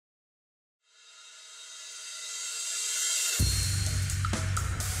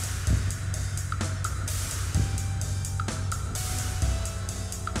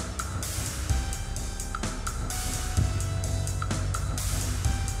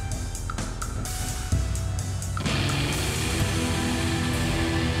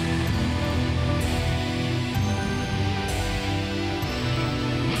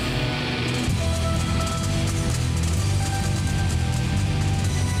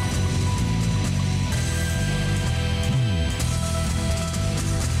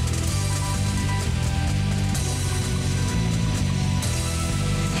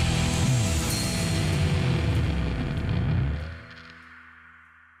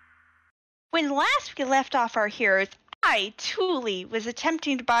when last we left off our heroes, I, Thule, was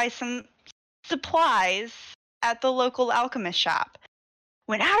attempting to buy some supplies at the local alchemist shop.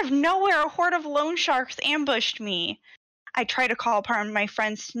 When out of nowhere, a horde of loan sharks ambushed me. I tried to call upon my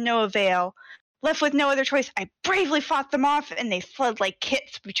friends to no avail. Left with no other choice, I bravely fought them off, and they fled like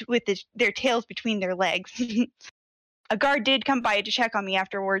kits with their tails between their legs. A guard did come by to check on me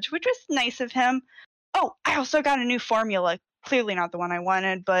afterwards, which was nice of him. Oh, I also got a new formula. Clearly not the one I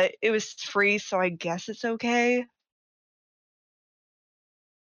wanted, but it was free, so I guess it's okay.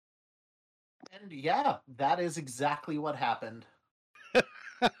 And yeah, that is exactly what happened.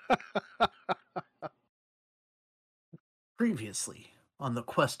 Previously, on the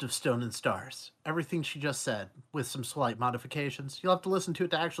Quest of Stone and Stars, everything she just said, with some slight modifications. You'll have to listen to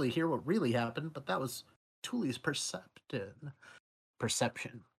it to actually hear what really happened, but that was Thule's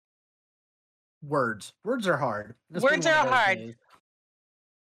perception. Words. Words are hard. Words are hard. Days.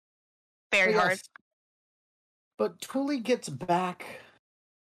 Very hard. But Thule gets back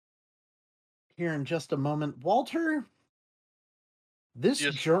here in just a moment. Walter, this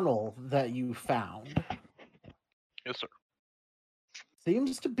journal that you found. Yes, sir.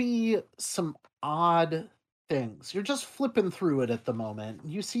 Seems to be some odd things. You're just flipping through it at the moment.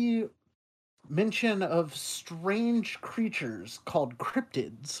 You see mention of strange creatures called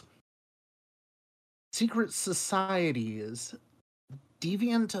cryptids, secret societies,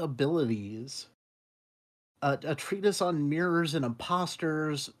 deviant abilities, a treatise on mirrors and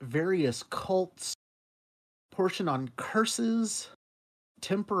imposters, various cults, portion on curses,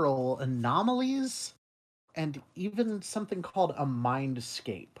 temporal anomalies, and even something called a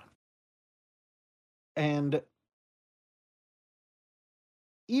mindscape. And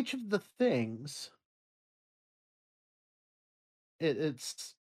each of the things,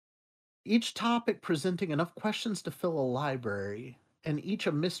 it's each topic presenting enough questions to fill a library, and each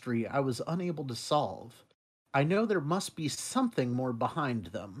a mystery I was unable to solve. I know there must be something more behind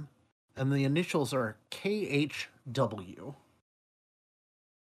them, and the initials are KHW.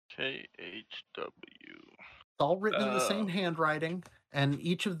 KHW. It's all written in the same handwriting, and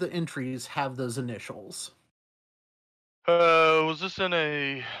each of the entries have those initials. Was this in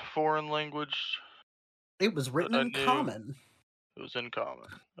a foreign language? It was written in common. It was in common.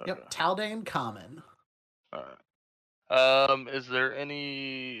 Okay. Yep, Taldane Common. Alright. Is there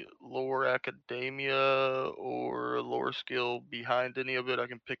any lore academia or lore skill behind any of it? I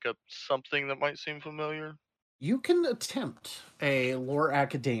can pick up something that might seem familiar. You can attempt a lore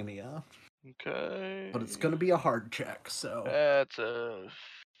academia. Okay. But it's going to be a hard check, so. That's a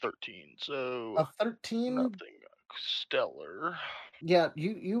 13, so. A 13? Nothing stellar. Yeah,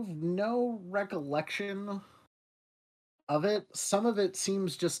 you've no recollection of it. Some of it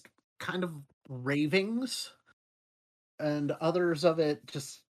seems just kind of ravings, and others of it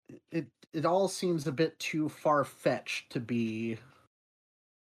just it all seems a bit too far-fetched to be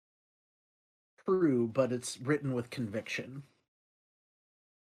true, but it's written with conviction.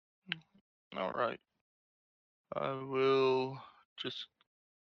 All right. I will just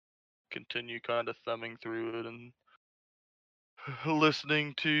continue kind of thumbing through it and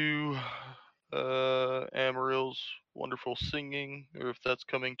listening to Amaril's wonderful singing, or if that's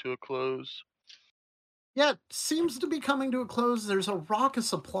coming to a close. Yeah, it seems to be coming to a close. There's a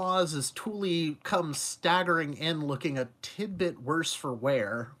raucous applause as Thule comes staggering in looking a tidbit worse for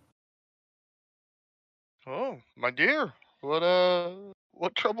wear. Oh, my dear,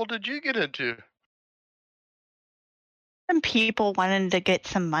 what trouble did you get into? Some people wanted to get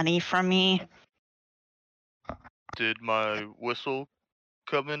some money from me. Did my whistle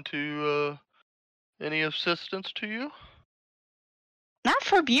come into any assistance to you? Not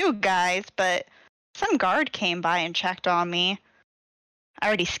from you guys, but some guard came by and checked on me. I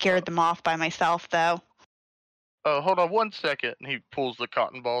already scared them off by myself, though. Oh, hold on 1 second. And he pulls the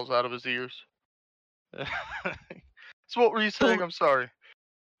cotton balls out of his ears. So what were you saying? I'm sorry.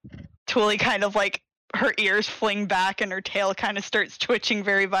 Thule kind of like, her ears fling back and her tail kind of starts twitching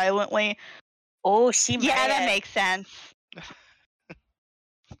very violently. Oh, she mad. Yeah, that makes sense.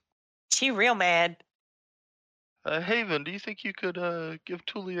 She real mad. Haven, do you think you could give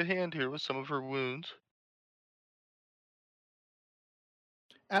Thule a hand here with some of her wounds?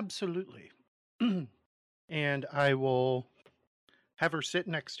 Absolutely. And I will have her sit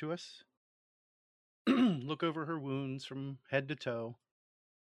next to us, look over her wounds from head to toe,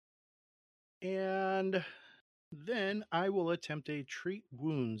 and then I will attempt a treat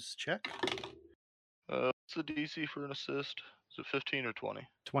wounds check. What's the DC for an assist? Is it 15 or 20?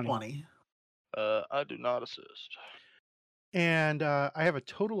 20. I do not assist. And I have a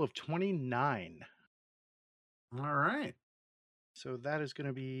total of 29. All right. So that is going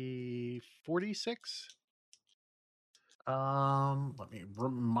to be 46. Let me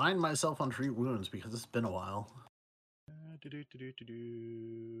remind myself on treat wounds because it's been a while.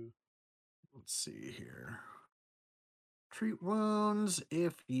 Let's see here. Treat wounds.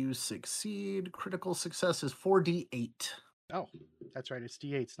 If you succeed, critical success is 4d8. Oh, that's right. It's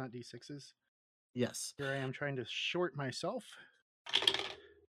D8s, not D6s. Yes. Here I am trying to short myself.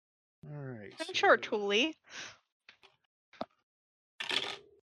 All right. Sure, Tuli.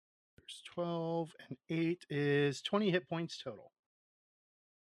 There's 12 and 8 is 20 hit points total.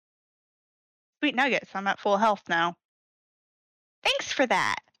 Sweet nuggets. I'm at full health now. Thanks for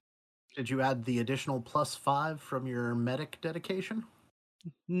that. Did you add the additional +5 from your medic dedication?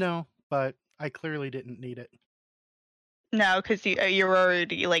 No, but I clearly didn't need it. No, because you're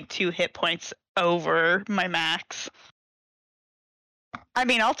already like 2 hit points over my max. I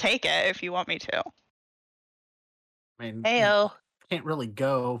mean, I'll take it if you want me to. I mean, Heyo. you can't really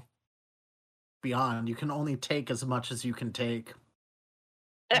go beyond. You can only take as much as you can take.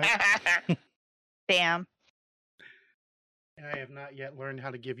 Damn. And I have not yet learned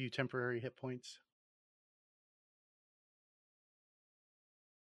how to give you temporary hit points.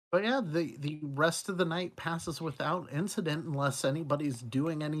 But yeah, the rest of the night passes without incident unless anybody's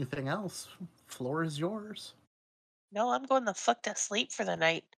doing anything else. Floor is yours. No, I'm going the fuck to sleep for the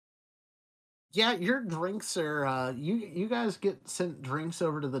night. Yeah, your drinks are you guys get sent drinks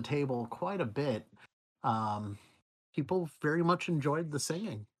over to the table quite a bit. People very much enjoyed the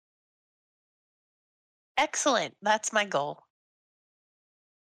singing. Excellent. That's my goal.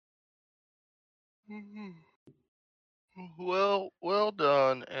 Well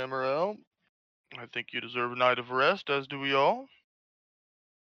done, Amaral. I think you deserve a night of rest, as do we all.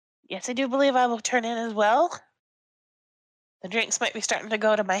 Yes, I do believe I will turn in as well. The drinks might be starting to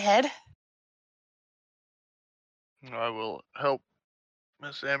go to my head. I will help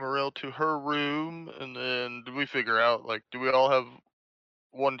Miss Amaral to her room, and then do we figure out, like, do we all have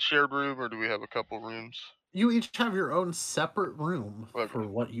one shared room, or do we have a couple rooms? You each have your own separate room Okay. for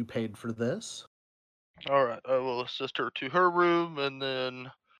what you paid for this. All right, I will assist her to her room, and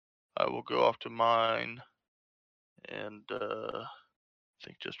then I will go off to mine, and I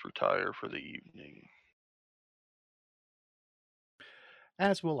think just retire for the evening.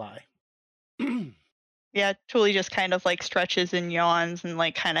 As will I. Yeah, Tuli just kind of like stretches and yawns and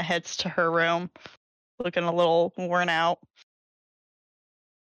like kind of heads to her room, looking a little worn out.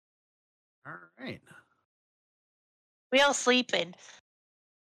 All right. We all sleeping.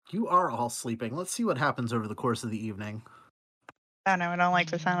 You are all sleeping. Let's see what happens over the course of the evening. I don't know, I don't like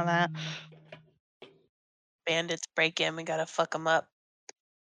the sound of that. Bandits break in. We gotta fuck them up.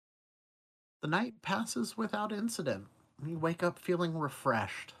 The night passes without incident. You wake up feeling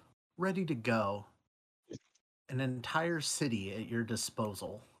refreshed, ready to go. An entire city at your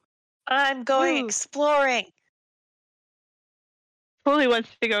disposal. I'm going Woo. exploring. Tuli wants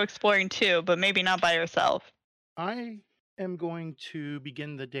to go exploring too, but maybe not by herself. I am going to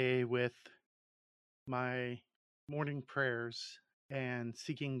begin the day with my morning prayers and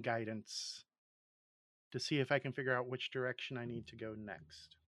seeking guidance to see if I can figure out which direction I need to go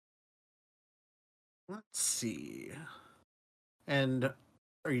next. Let's see. And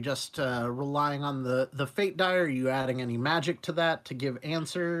are you just relying on the fate die? Are you adding any magic to that to give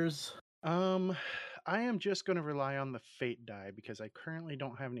answers? I am just going to rely on the fate die because I currently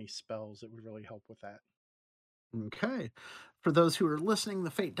don't have any spells that would really help with that. Okay. For those who are listening, the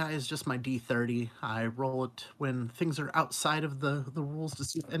fate die is just my D30. I roll it when things are outside of the rules to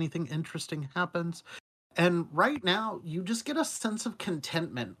see if anything interesting happens. And right now, you just get a sense of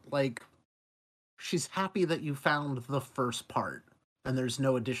contentment. Like, she's happy that you found the first part, and there's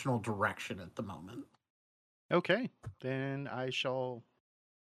no additional direction at the moment. Okay, then I shall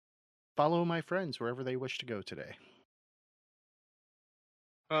follow my friends wherever they wish to go today.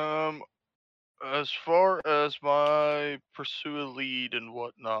 As far as my pursue a lead and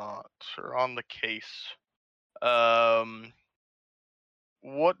whatnot, or on the case,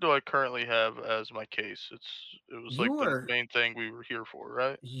 what do I currently have as my case? It was like the main thing we were here for,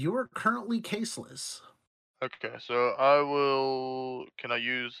 right? You're currently caseless. Okay, so I will. Can I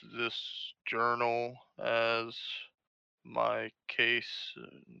use this journal as my case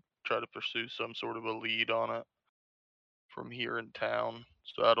and try to pursue some sort of a lead on it from here in town?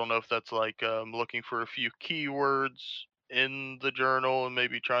 So I don't know if that's like looking for a few keywords in the journal and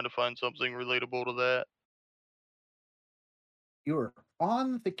maybe trying to find something relatable to that. You're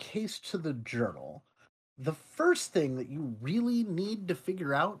on the case to the journal. The first thing that you really need to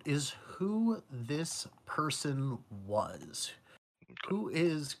figure out is who this person was. Okay. Who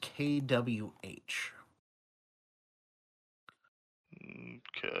is KWH?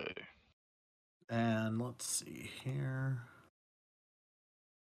 Okay. And let's see here.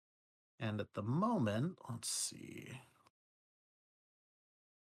 And at the moment, let's see.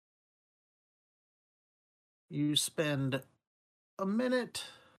 You spend a minute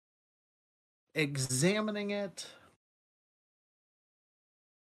examining it.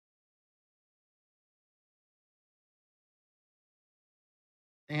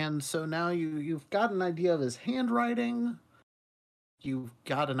 And so now you've got an idea of his handwriting. You've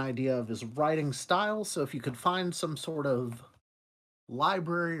got an idea of his writing style. So if you could find some sort of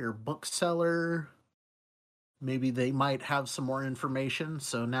library or bookseller, maybe they might have some more information.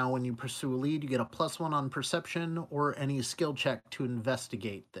 So now when you pursue a lead, you get a +1 on perception or any skill check to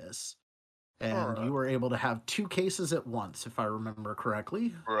investigate this. And Alright. you were able to have 2 cases at once, if I remember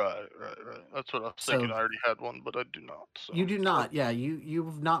correctly. Right. That's what I was thinking. So I already had one, but I do not. So. you do not. Yeah,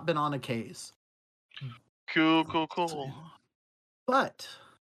 you've not been on a case. Cool. But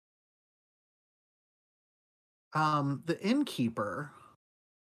the innkeeper.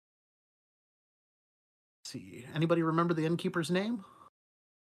 Let's see, anybody remember the innkeeper's name?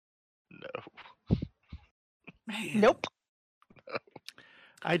 No. Man, Nope.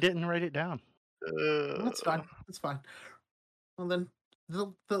 I didn't write it down. that's fine. That's fine. Well, then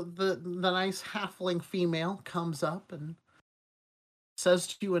the nice halfling female comes up and says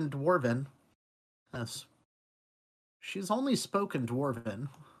to you in Dwarven, yes, she's only spoken Dwarven.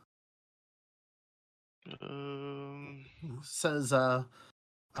 Says,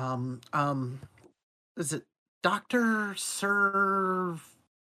 is it Dr. Sir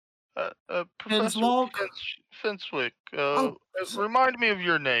Professor Finswalk? Finswick. Oh, remind me of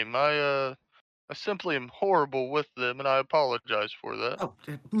your name. I simply am horrible with them, and I apologize for that. oh,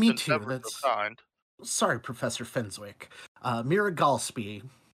 me Been too. ever so That's kind. sorry, Professor Finswick. Mira Galsby.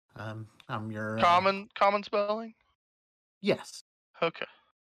 I'm your Common spelling? yes. Okay.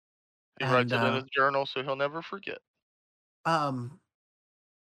 He And writes it in his journal, so he'll never forget.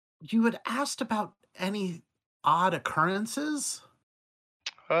 you had asked about any odd occurrences?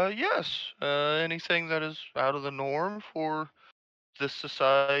 Yes. Anything that is out of the norm for this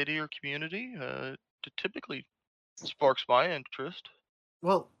society or community, typically sparks my interest.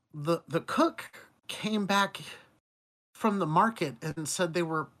 Well, the cook came back from the market and said they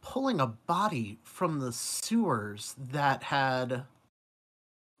were pulling a body from the sewers that had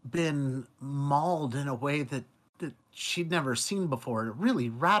been mauled in a way that she'd never seen before. It really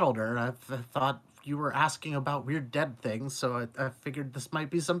rattled her. I thought you were asking about weird dead things, so I figured this might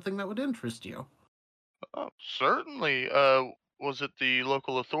be something that would interest you. Oh, certainly. Was it the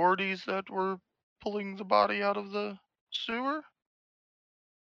local authorities that were pulling the body out of the sewer?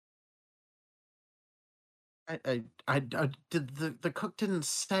 I did the cook didn't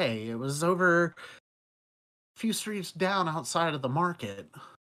say. It was over a few streets down outside of the market.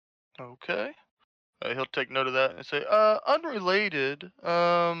 Okay. He'll take note of that and say, unrelated,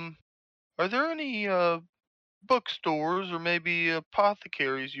 are there any, bookstores or maybe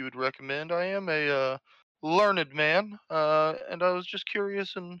apothecaries you would recommend? I am a, learned man, and I was just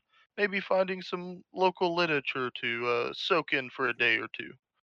curious and maybe finding some local literature to, soak in for a day or two.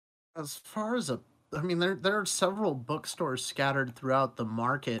 As far as I mean, there are several bookstores scattered throughout the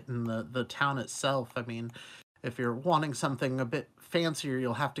market and the town itself. I mean, if you're wanting something a bit fancier,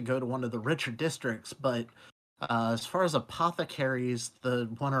 you'll have to go to one of the richer districts. But as far as apothecaries, the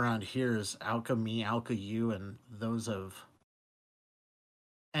one around here is Alchemy, Alka-U, and those of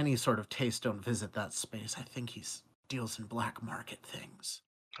any sort of taste don't visit that space. I think he deals in black market things.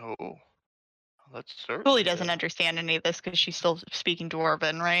 Oh, that's certainly. Julie doesn't understand any of this because she's still speaking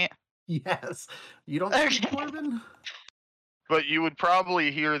Dwarven, right? Yes, you don't speak Okay. Dwarven? But you would probably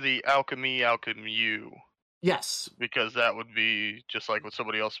hear the alchemy, alchemy, Yes, because that would be just like when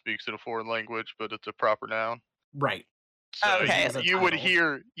somebody else speaks in a foreign language, but it's a proper noun. right. So Okay. As a you would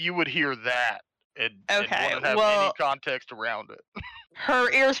title. hear that and Okay, wouldn't have any well- context around it.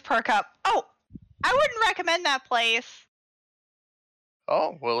 Her ears perk up. Oh, I wouldn't recommend that place.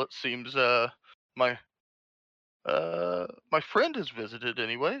 Oh, well, it seems my my friend has visited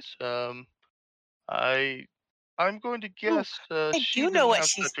anyways. I'm going to guess I she do know didn't what have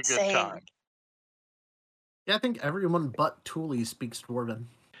she's such a good saying. time. Yeah, I think everyone but Thule speaks Dwarven.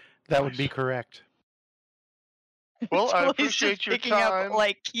 That would be Nice. correct. Well, I Julie's appreciate just your picking time. up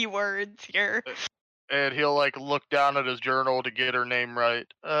like keywords here. And he'll like look down at his journal to get her name right.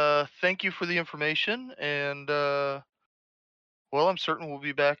 Thank you for the information, and well, I'm certain we'll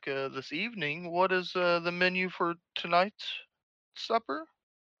be back this evening. What is the menu for tonight's supper?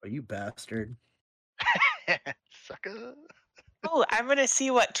 Oh, you bastard. Sucker. Oh, I'm gonna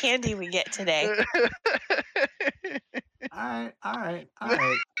see what candy we get today. All right.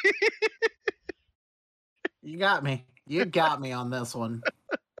 You got me. You got me on this one.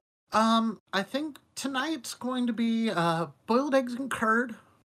 I think tonight's going to be boiled eggs and curd,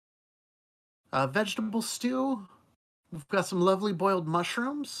 vegetable stew. We've got some lovely boiled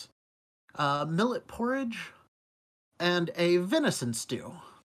mushrooms, millet porridge, and a venison stew.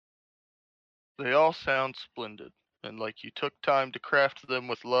 They all sound splendid, and like you took time to craft them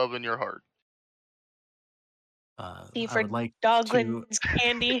with love in your heart. See I for would like to. Doglin's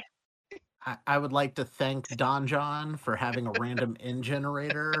candy. I would like to thank Don John for having a random in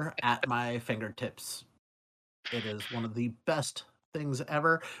generator at my fingertips. It is one of the best things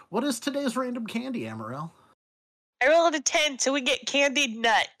ever. What is today's random candy, Amaryl? I rolled a 10, so we get candied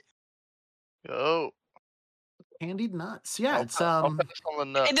nut. Oh, Candied nuts. Yeah, I'll it's pass on the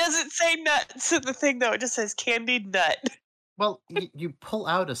nut. It doesn't say nuts in the thing though. It just says candied nut. well, you pull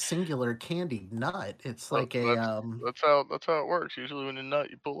out a singular candied nut. It's like a That's how it works. Usually, when you nut,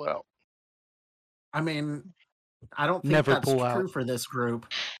 you pull out. I mean, I don't think Never that's pull true out. for this group.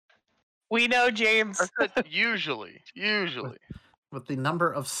 We know, James. I said usually. With the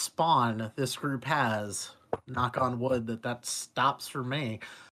number of spawn this group has, knock on wood that stops for me.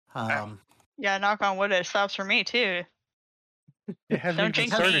 Yeah, knock on wood, it stops for me too. It hasn't Don't even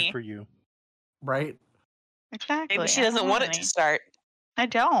jinx started me. for you. Right? Exactly. Maybe she I don't doesn't want it to any. start. I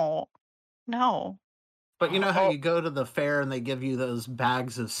don't. No. But you know how Oh. you go to the fair and they give you those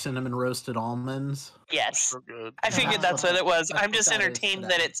bags of cinnamon roasted almonds? Yes. So good. I figured that's what it was. That's I'm what just that is entertained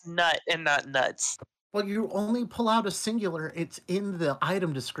today. that it's nut and not nuts. Well, you only pull out a singular. It's in the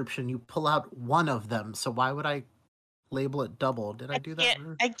item description. You pull out one of them. So why would I label it double? Did I do that?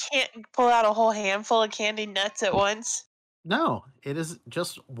 I can't pull out a whole handful of candied nuts at once. No, it is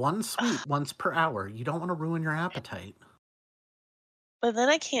just one sweet once per hour. You don't want to ruin your appetite. But then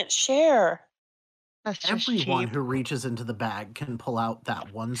I can't share. That's just Everyone cheap. who reaches into the bag can pull out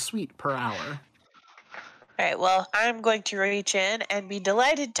that one sweet per hour. All right, well, I'm going to reach in and be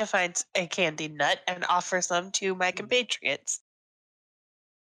delighted to find a candied nut and offer some to my compatriots.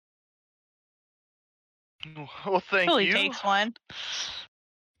 Well, thank Totally you. takes one.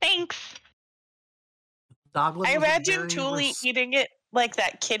 Thanks. Doglin I was a imagine very Thule eating it like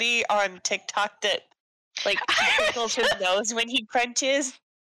that kitty on TikTok that like tickles his nose when he crunches.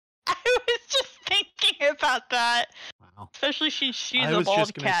 I was just thinking about that. Wow. Especially she's I a was bald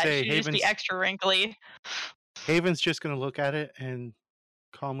just gonna cat. say, She'd just be Haven's- extra wrinkly. Haven's just going to look at it and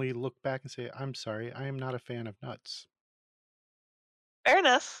calmly look back and say, I'm sorry, I am not a fan of nuts. Fair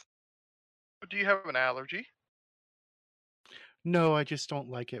enough. Do you have an allergy? No, I just don't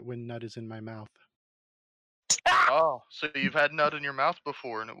like it when nut is in my mouth. Oh, so you've had nut in your mouth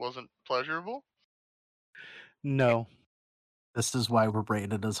before and it wasn't pleasurable? No. This is why we're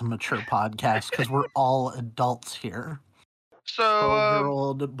rated as a mature podcast, because we're all adults here. So,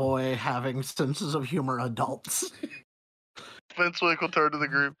 12-year-old boy having senses of humor adults. Vincewick will turn to the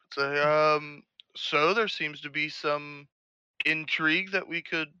group and say, so there seems to be some intrigue that we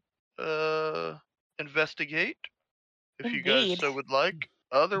could investigate, if you guys Indeed. so would like.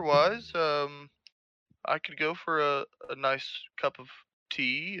 Otherwise, I could go for a nice cup of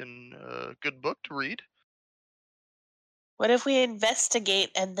tea and a good book to read. What if we investigate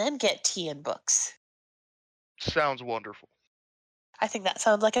and then get tea and books? Sounds wonderful. I think that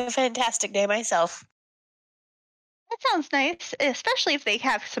sounds like a fantastic day myself. That sounds nice, especially if they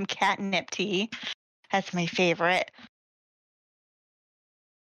have some catnip tea. That's my favorite.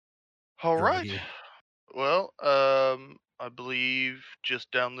 All Good right. idea. Well, I believe just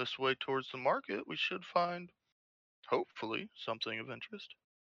down this way towards the market, we should find, hopefully, something of interest.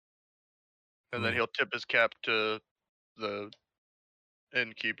 And then Great. he'll tip his cap to the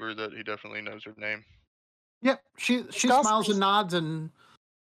innkeeper that he definitely knows her name. Yep, she Smells smiles nice. and nods and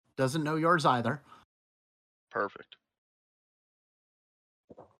doesn't know yours either. Perfect.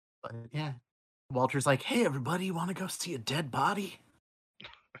 But yeah, Walter's like, "Hey, everybody, you want to go see a dead body?"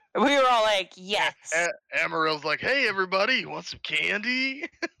 We were all like, yes. Amaril's like, hey, everybody, you want some candy?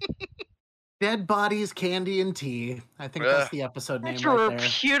 Dead bodies, candy, and tea. I think that's the episode name Such a right there.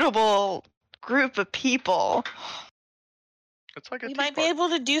 reputable group of people. It's like a We tea might be party. able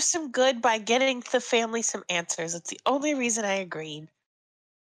to do some good by getting the family some answers. It's the only reason I agreed.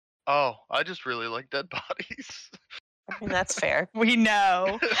 Oh, I just really like dead bodies. I mean, that's fair. We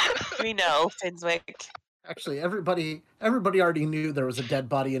know. We know, Finswick. Actually, everybody already knew there was a dead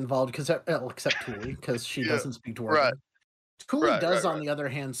body involved, because except Thule, because she Yeah, doesn't speak Dwarven. right. Thule does, Right. on the other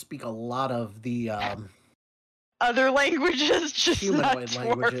hand, speak a lot of the Other languages, just not humanoid dwarf.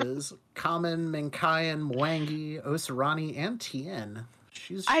 languages: Common, Menkayan, Mwangi, Osirani, and Tien.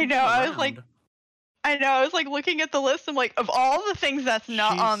 She's I know, I was like, around. I know. I was like looking at the list. I'm like, of all the things that's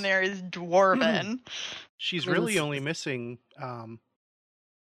not on She's- there is dwarven. She's I mean, really it's- only missing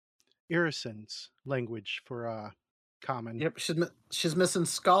Irison's language for common. Yep, she's missing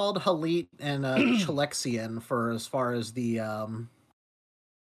Scald, Halit, and Chilexian for as far as the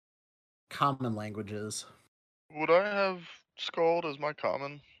common languages. Would I have Scald as my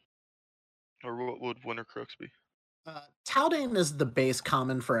common? Or what would Winter Crooks be? Taldane is the base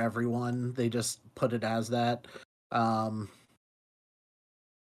common for everyone. They just put it as that.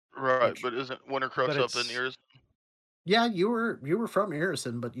 Right, Which- but isn't Winter Crooks But up in it's- ears? Yeah, you were from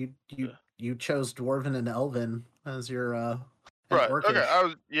Irison, but you Yeah. you chose Dwarven and Elven as your and Right. Orcish. Okay.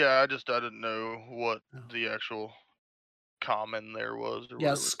 I didn't know what the actual common there was. Or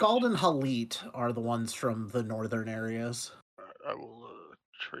Yeah, whatever. Scald and Halit are the ones from the northern areas. Alright, I will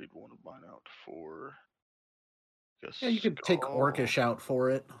trade one of mine out for. Guess Yeah, you could take Scald. Orcish out for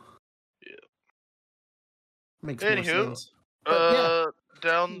it. Yeah. Makes more Anywho, sense. But yeah,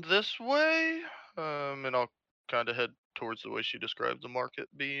 down this way, and I'll kind of head towards the way she described the market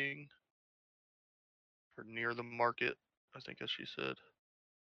being, or near the market, I think, as she said.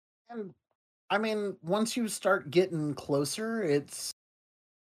 and I mean, once you start getting closer, it's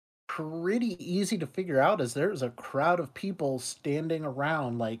pretty easy to figure out as there's a crowd of people standing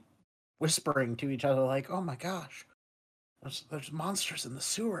around, like whispering to each other, like, "Oh my gosh, there's monsters in the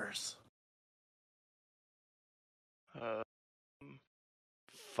sewers." Uh,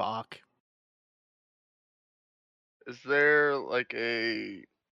 Fuck. is there like a,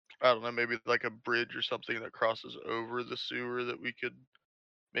 I don't know, maybe like a bridge or something that crosses over the sewer that we could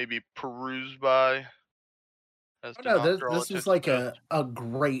maybe peruse by? As Oh to no, not draw this was attention like to us? a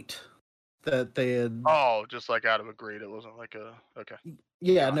grate that they had. Oh, just like out of a grate. It wasn't like a. Okay.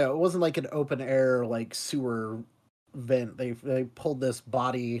 Yeah, gotcha. no, it wasn't like an open air like sewer vent. They pulled this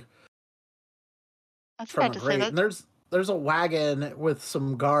body I was from a about to say grate, that. and there's a wagon with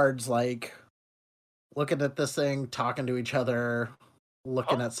some guards like looking at this thing, talking to each other,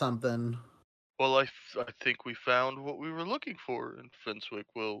 looking Huh. at something. Well, I think we found what we were looking for, and Finswick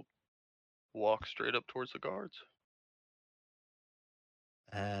will walk straight up towards the guards.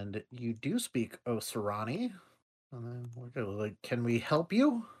 And you do speak Osirani. And then we're gonna, like, can we help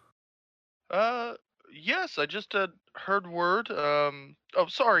you? Yes, I just had heard word. Oh,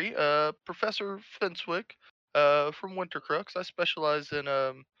 sorry, Professor Finswick, from Wintercrux. I specialize in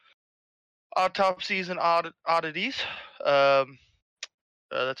autopsies and oddities. Um,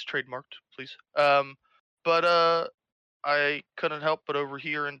 that's trademarked, please. But I couldn't help but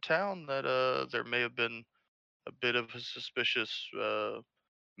overhear in town that there may have been a bit of a suspicious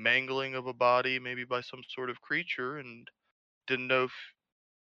mangling of a body, maybe by some sort of creature, and didn't know if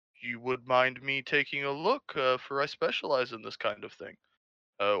you would mind me taking a look, for I specialize in this kind of thing.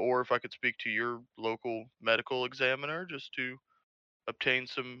 Or if I could speak to your local medical examiner just to obtain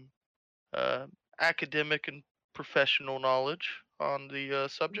some uh, academic and professional knowledge on the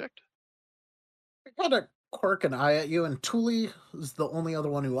subject. I kind of quirk an eye at you, and Tuli is the only other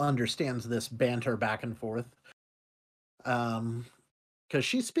one who understands this banter back and forth. Because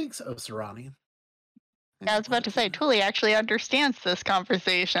she speaks Osirani. I was about to say, Tuli actually understands this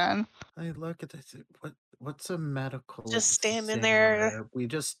conversation. I look at this. What's a medical? Just standing there. examiner? We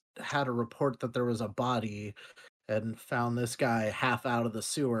just had a report that there was a body, and found this guy half out of the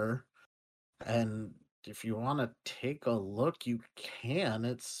sewer. And if you want to take a look, you can.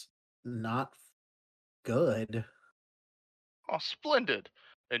 It's not good. Oh, splendid!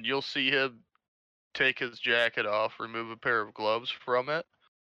 And you'll see him take his jacket off, remove a pair of gloves from it,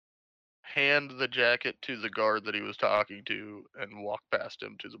 hand the jacket to the guard that he was talking to, and walk past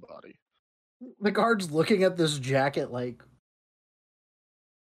him to the body. The guard's looking at this jacket like,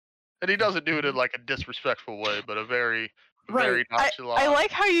 And he doesn't do it in like a disrespectful way, but a very, Right. very nonchalant. I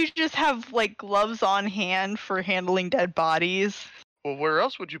like how you just have like gloves on hand for handling dead bodies. Well, where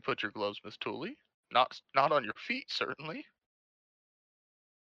else would you put your gloves, Miss Tooley? Not on your feet, certainly.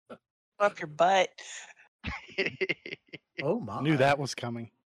 Up your butt. oh my. Knew that was coming.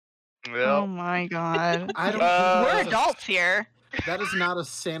 Oh Yep. my god. I don't We're think adults here. that is not a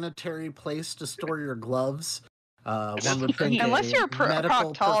sanitary place to store your gloves. It One is would think Unless a you're a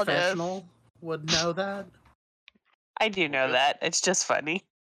medical proctologist. professional would know that. I do know Yep. that. It's just funny.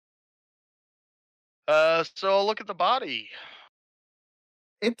 So I'll look at the body.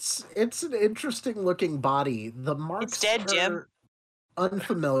 It's an interesting looking body. The marks dead, Jim. are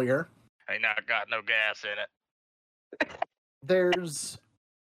unfamiliar. Ain't not got no gas in it. There's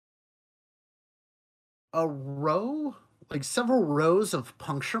a row, like several rows of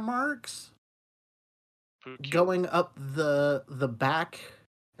puncture marks Peculiar. going up the back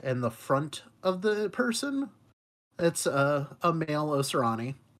in the front of the person. It's a male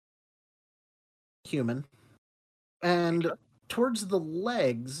Osirani. Human. And towards the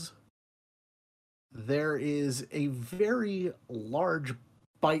legs, there is a very large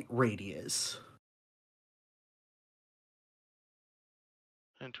bite radius.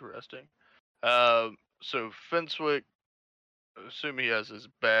 Interesting. So Fenswick, assume he has his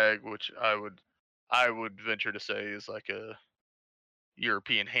bag, which I would venture to say is like a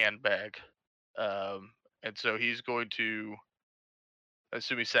European handbag. And so he's going to, I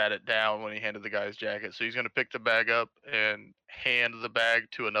assume he sat it down when he handed the guy his jacket. So he's going to pick the bag up and hand the bag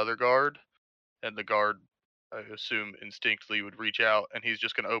to another guard, and the guard, I assume, instinctively would reach out, and he's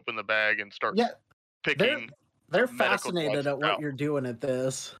just going to open the bag and start Yeah, picking they're medical fascinated drugs at what out. you're doing at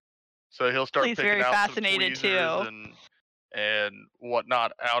this. So he'll start He's picking very out some fascinated, tweezers too. and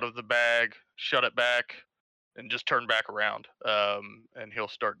whatnot out of the bag, shut it back, and just turn back around. And he'll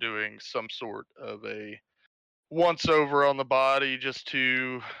start doing some sort of a once over on the body just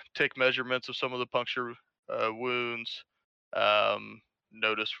to take measurements of some of the puncture wounds.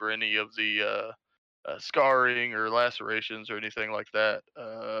 Notice for any of the scarring or lacerations or anything like that.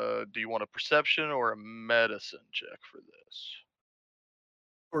 Do you want a perception or a medicine check for this?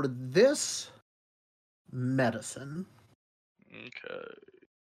 For this, medicine. Okay.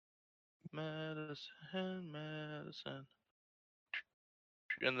 Medicine.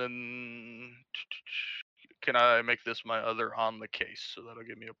 And then can I make this my other on the case? So that'll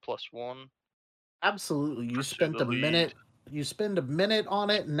give me a +1. Absolutely. You Pursue spent the a lead. minute. You spend a minute on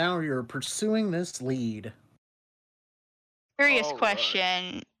it, and now you're pursuing this lead. Curious All right.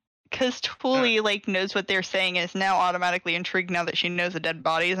 question. Because Thule like knows what they're saying and is now automatically intrigued now that she knows a dead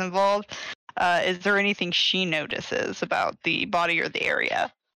body is involved. Is there anything she notices about the body or the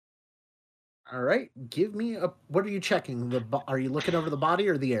area? All right, give me a. What are you checking? Are you looking over the body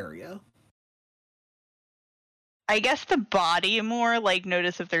or the area? I guess the body more, like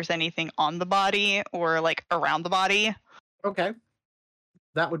notice if there's anything on the body or like around the body. Okay,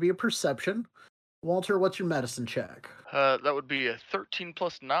 that would be a perception. Walter, what's your medicine check? That would be a 13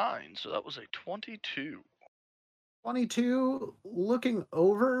 + 9, so that was a 22. 22. Looking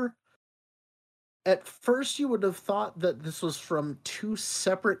over, at first you would have thought that this was from two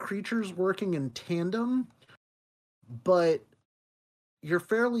separate creatures working in tandem, but you're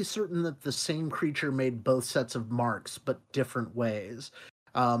fairly certain that the same creature made both sets of marks, but different ways.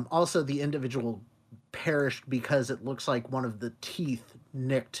 Also, the individual perished because it looks like one of the teeth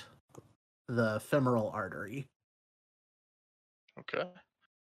nicked the femoral artery. Okay.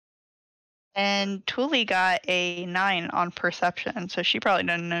 And Thule got a 9 on perception, so she probably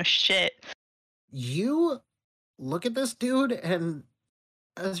doesn't know shit. You look at this dude, and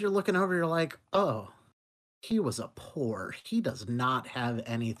as you're looking over, you're like, oh, he was a poor. He does not have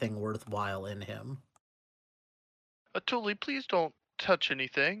anything worthwhile in him. Tully, please don't touch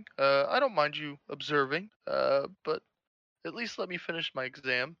anything. I don't mind you observing, but at least let me finish my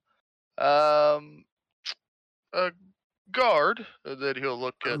exam. A guard that he'll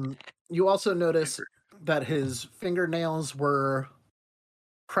look at. You also notice that his fingernails were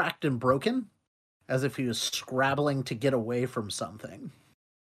cracked and broken, as if he was scrabbling to get away from something.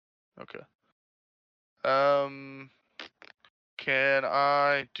 Okay. Can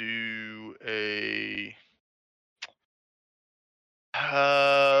I do a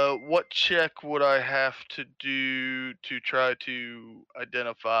what check would I have to do to try to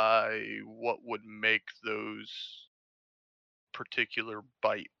identify what would make those particular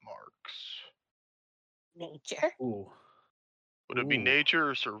bite marks? Nature. Ooh. Would it be nature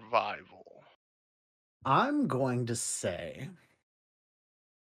or survival? I'm going to say,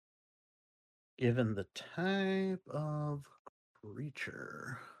 given the type of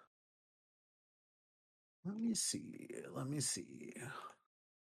creature, let me see.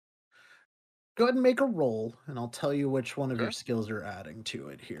 Go ahead and make a roll, and I'll tell you which one of your skills are adding to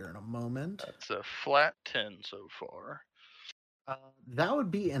it here in a moment. That's a flat 10 so far. That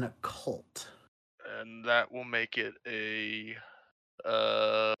would be an occult. And that will make it a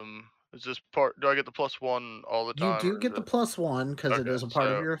is this part, do I get the +1 all the time? You do get the +1 because it is a part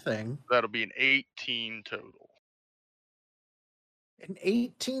of your thing. That'll be an 18 total. An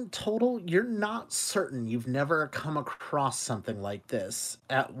 18 total? You're not certain. You've never come across something like this.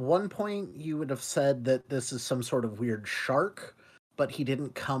 At one point, you would have said that this is some sort of weird shark, but he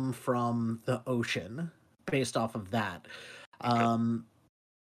didn't come from the ocean based off of that. Okay.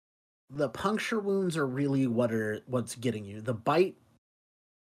 The puncture wounds are really what's getting you. The bite,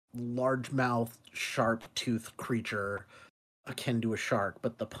 largemouth, sharp-toothed creature akin to a shark,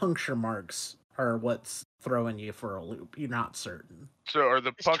 but the puncture marks are what's throwing you for a loop. You're not certain. So are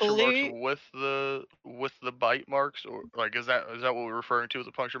the Is puncture marks Tuli- with the bite marks, or like is that what we're referring to with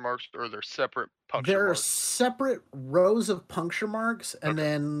the puncture marks, or they're separate puncture There are marks? separate rows of puncture marks, and Okay.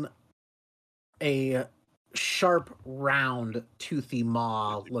 then a sharp, round, toothy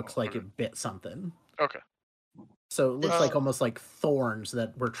maw Toothy looks maw, like okay. it bit something. Okay. So it looks like Um, almost like thorns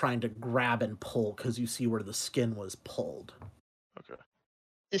that we're trying to grab and pull because you see where the skin was pulled. Okay.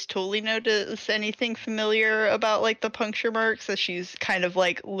 Does Tuli notice anything familiar about like the puncture marks as she's kind of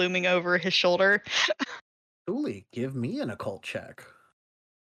like looming over his shoulder? Julie, give me an occult check.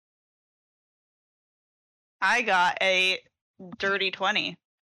 I got a dirty 20.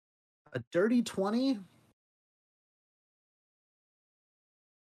 A dirty 20?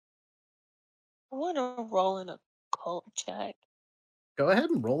 I want to roll in a cult check. Go ahead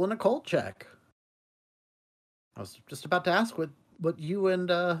and roll an occult check. I was just about to ask what you and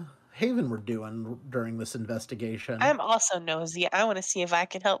Haven were doing during this investigation. I'm also nosy. I want to see if I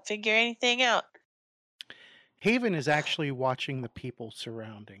can help figure anything out. Haven is actually watching the people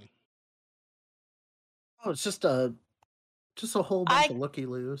surrounding. Oh, it's just a whole bunch I- of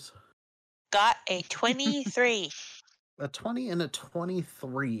looky-loos. Got a 23. A 20 and a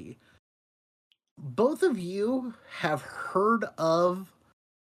 23. Both of you have heard of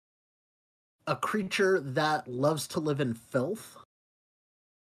a creature that loves to live in filth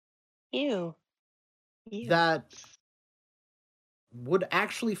Ew. that would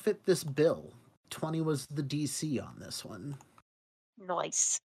actually fit this bill. 20 was the DC on this one.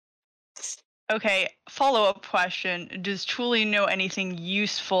 Nice. Okay, follow-up question. Does Tuli know anything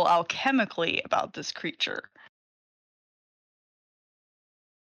useful alchemically about this creature?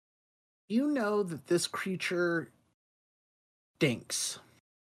 You know that this creature stinks.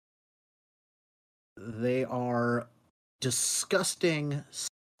 They are disgusting,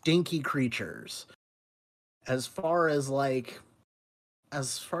 stinky creatures. As far as alchemically,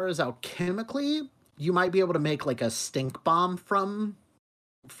 you might be able to make like a stink bomb from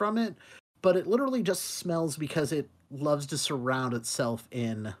it, but it literally just smells because it loves to surround itself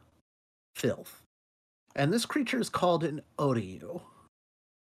in filth. And this creature is called an Odyu.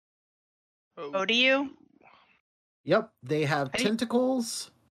 Odyu? Yep, they have How do you- tentacles.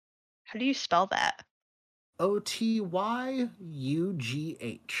 How do you spell that? Otyugh.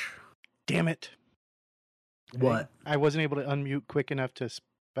 Damn it. What? I wasn't able to unmute quick enough to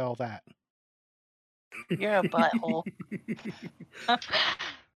spell that. You're a butthole.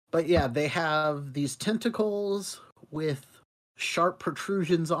 But yeah, they have these tentacles with sharp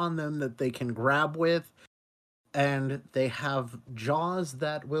protrusions on them that they can grab with, and they have jaws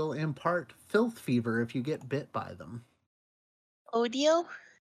that will impart filth fever if you get bit by them. Odio?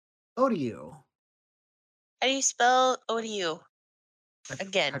 Odyu. How do you spell Odio?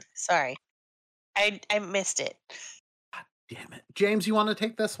 Again, God sorry. I missed it. damn it. James, you want to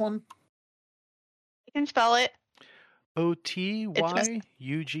take this one? You can spell it. Otyugh.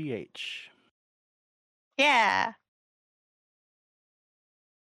 Yeah.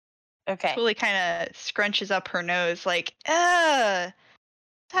 Okay. Tuli kind of scrunches up her nose like, that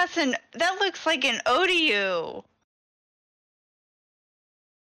looks like an Odyu.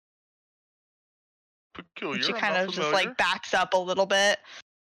 Peculiar. And she I'm kind not of just familiar. like backs up a little bit.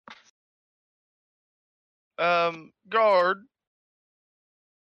 Guard.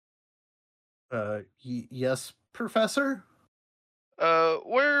 Yes, Professor?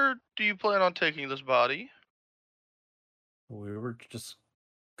 Where do you plan on taking this body? We were just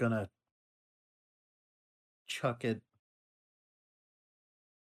gonna chuck it.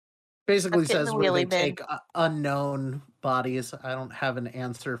 Basically Chuck it in says the where they wheelie bin. take unknown bodies. I don't have an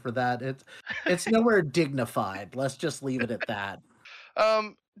answer for that. It's nowhere dignified. Let's just leave it at that.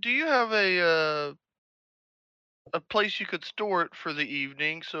 Do you have a place you could store it for the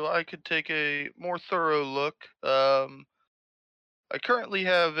evening so I could take a more thorough look? I currently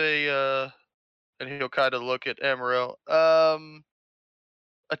have and he'll kind of look at Emerald, a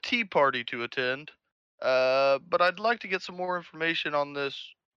tea party to attend. But I'd like to get some more information on this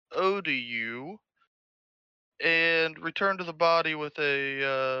Odyu and return to the body with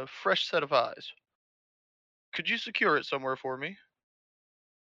a fresh set of eyes. Could you secure it somewhere for me?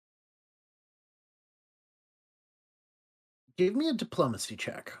 Give me a diplomacy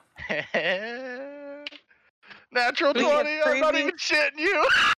check. Natural We 20, have I'm not previous- even shitting you.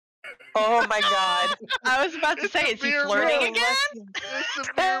 Oh my god. I was about to It's say, a is he beer flirting mug. again? It's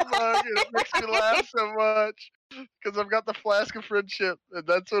a beer mug and it makes me laugh so much because I've got the flask of friendship and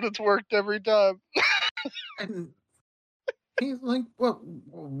that's what it's worked every time. And he's like, well,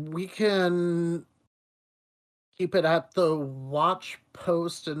 we can keep it at the watch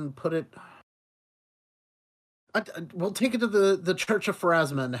post and put it We'll take it to the Church of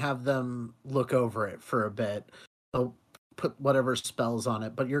Pharasma and have them look over it for a bit. They'll put whatever spells on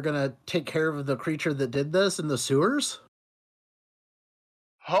it, but you're gonna take care of the creature that did this in the sewers?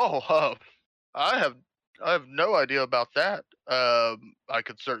 Oh, I have no idea about that. I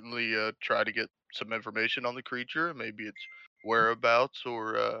could certainly try to get some information on the creature, maybe its whereabouts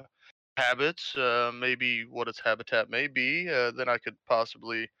or habits, maybe what its habitat may be. Then I could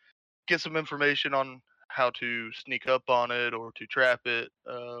possibly get some information on how to sneak up on it or to trap it,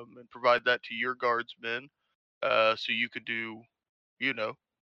 and provide that to your guardsmen, so you could do, you know,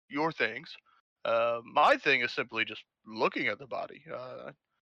 your things. My thing is simply just looking at the body.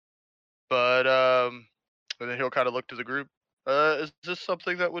 But and then he'll kind of look to the group. Is this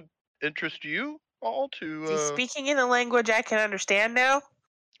something that would interest you all to? Is he speaking in a language I can understand now?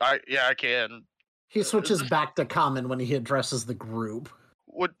 I can. He Is switches this back to common when he addresses the group.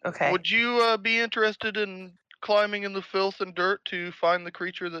 Okay. would you be interested in climbing in the filth and dirt to find the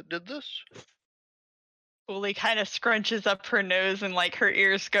creature that did this? Uli kind of scrunches up her nose and like her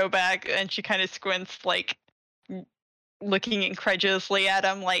ears go back and she kind of squints, like looking incredulously at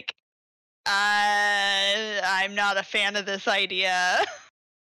him, like, I'm not a fan of this idea.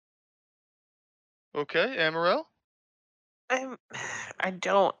 Okay, Amarel. I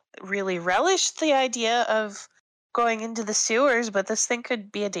don't really relish the idea of going into the sewers, but this thing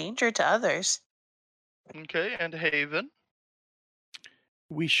could be a danger to others. Okay, and Haven.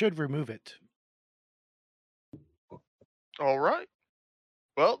 We should remove it. All right.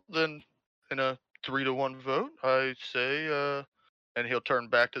 Well, then, in a 3-1 vote, I say, and he'll turn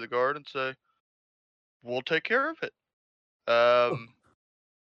back to the guard and say, "We'll take care of it."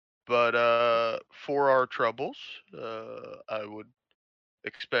 But for our troubles, I would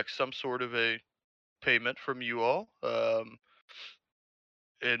expect some sort of a payment from you all.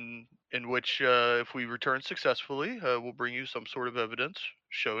 In which, if we return successfully, we'll bring you some sort of evidence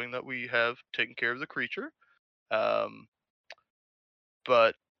showing that we have taken care of the creature. Um,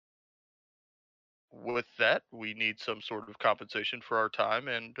 but with that, we need some sort of compensation for our time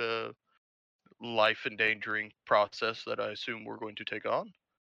and life endangering process that I assume we're going to take on.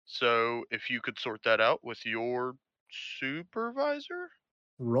 So if you could sort that out with your supervisor?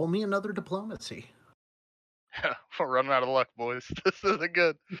 Roll me another diplomacy. We're running out of luck, boys. This isn't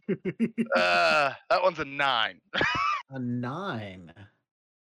good. That one's a 9. A 9.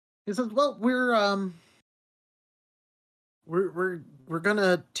 He says, "Well, we're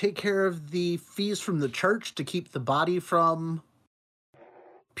gonna take care of the fees from the church to keep the body from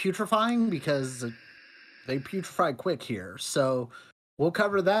putrefying because they putrefy quick here. So we'll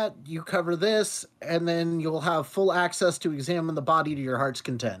cover that. You cover this, and then you'll have full access to examine the body to your heart's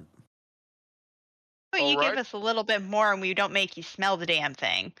content." But you Alright. give us a little bit more and we don't make you smell the damn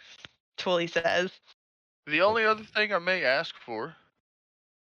thing, Tully says. The only other thing I may ask for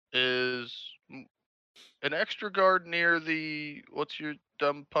is an extra guard near the, what's your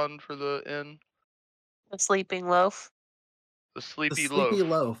dumb pun for the inn? A sleeping loaf. The The sleepy sleepy loaf.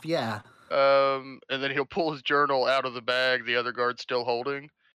 loaf, yeah. And then he'll pull his journal out of the bag the other guard's still holding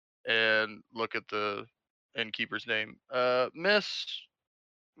and look at the innkeeper's name. Miss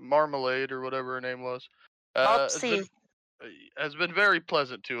Marmalade or whatever her name was. Mopsy. Has been very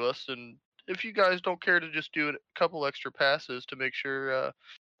pleasant to us, and if you guys don't care to just do a couple extra passes to make sure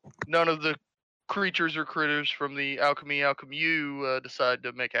none of the creatures or critters from the alchemy decide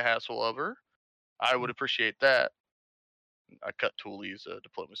to make a hassle of her, I would appreciate that. I cut Tooley's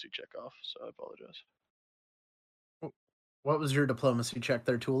diplomacy check off, so I apologize. What was your diplomacy check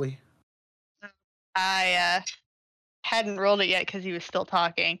there, Tooley? I hadn't rolled it yet because he was still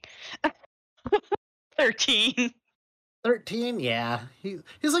talking. 13. 13, yeah.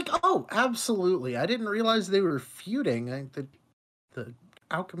 He's like, "Oh, absolutely. I didn't realize they were feuding. The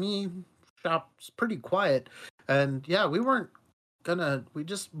alchemy shop's pretty quiet. And yeah, we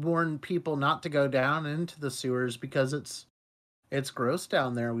just warned people not to go down into the sewers because it's gross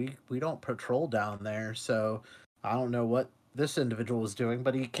down there. We don't patrol down there. So I don't know what this individual was doing,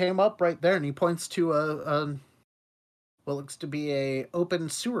 but he came up right there and he points to a what looks to be a open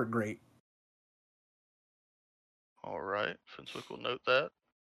sewer grate." All right, Finswick will note that.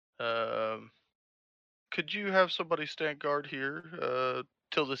 Could you have somebody stand guard here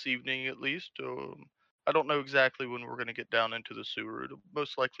till this evening at least? I don't know exactly when we're going to get down into the sewer. It'll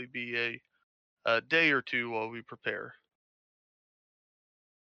most likely be a day or two while we prepare.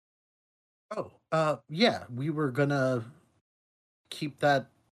 Oh, yeah, we were gonna keep that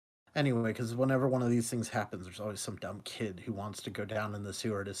anyway, because whenever one of these things happens, there's always some dumb kid who wants to go down in the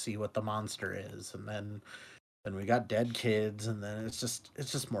sewer to see what the monster is, and then we got dead kids, and then it's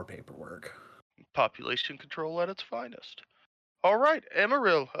just more paperwork. population control at its finest. All right,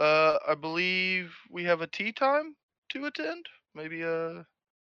 Amaryl, I believe we have a tea time to attend. Maybe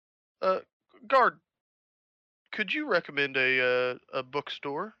guard, could you recommend a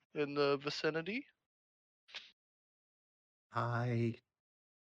bookstore in the vicinity? I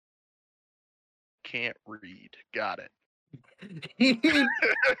Can't read. Got it. he,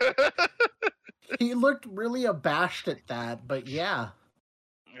 he looked really abashed at that, but yeah.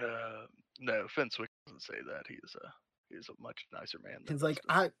 No, Fenswick doesn't say that. He's a much nicer man than He's like,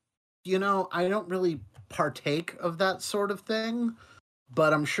 Dustin. I don't really partake of that sort of thing,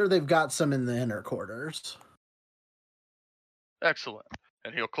 but I'm sure they've got some in the inner quarters. Excellent.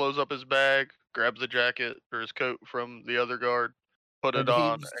 And he'll close up his bag, grab the jacket or his coat from the other guard, put And it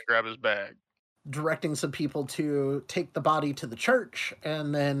on, he's and grab his bag. directing some people to take the body to the church,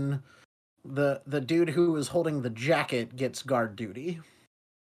 and then the dude who is holding the jacket gets guard duty.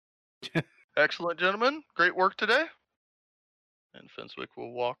 Excellent, gentlemen. Great work today. And Fenswick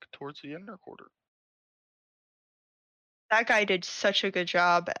will walk towards the inner quarter. That guy did such a good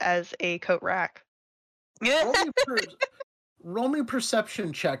job as a coat rack. Roll me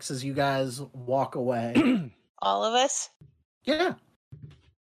perception checks as you guys walk away. All of us. Yeah.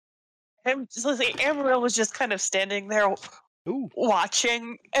 Amaryl was just kind of standing there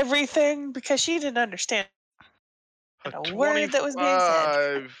watching everything because she didn't understand a word that was being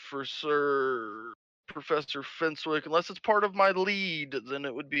said. 25 for Sir Professor Fenswick. Unless it's part of my lead, then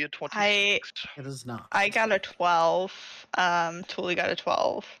it would be a 26. It is not. I got a 12. Thule got a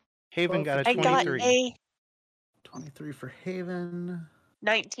 12. Haven got a I 23. got a 23 for Haven.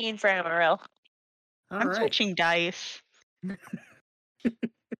 19 for Amaryl. All I'm right. switching dice.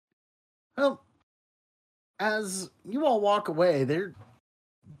 Well, as you all walk away, they're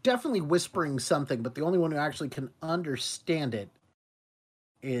definitely whispering something, but the only one who actually can understand it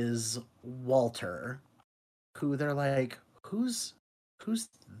is Walter, who they're like, who was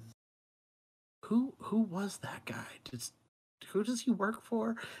that guy? Who does he work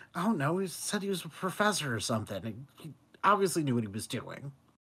for? I don't know. He said he was a professor or something. He obviously knew what he was doing.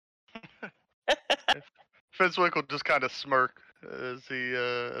 Fenswick will just kind of smirk as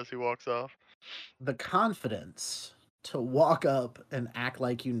he walks off. The confidence to walk up and act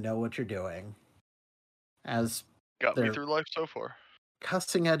like you know what you're doing, as Got me they're through life so far.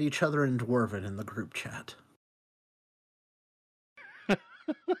 cussing at each other in Dwarven in the group chat.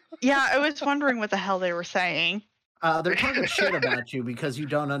 Yeah, I was wondering what the hell they were saying. They're talking shit about you because you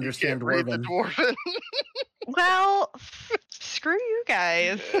don't understand You can't read the Dwarven. Dwarven. Well, screw you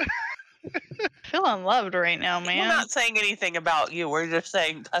guys. I feel unloved right now, We're man. not saying anything about you. We're just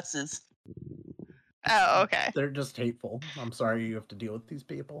saying cusses. Oh, okay. They're just hateful. I'm sorry you have to deal with these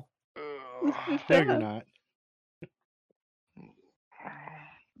people. No, you're not.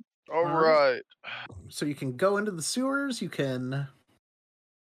 All right. So you can go into the sewers. You can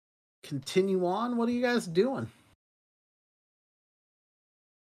continue on. What are you guys doing?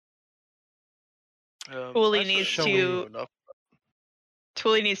 Thule I needs certainly to- know enough.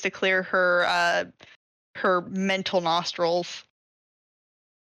 Thule needs to clear her mental nostrils.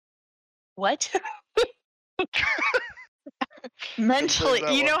 What? Mentally,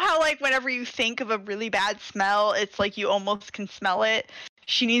 that you one. know how like whenever you think of a really bad smell, it's like you almost can smell it.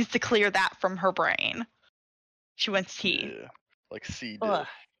 She needs to clear that from her brain. She wants tea. Yeah, like C diff. Ugh.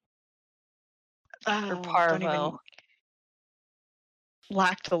 Oh, Or parvo. don't even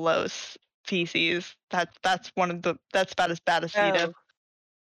lactulose feces. That's about as bad as C. diff. Oh.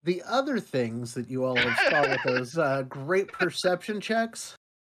 The other things that you all have saw with those great perception checks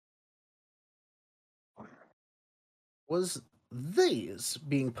was these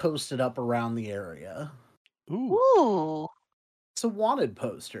being posted up around the area. Ooh. Ooh. It's a wanted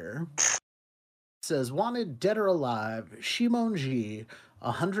poster. It says, wanted dead or alive, Shimonji,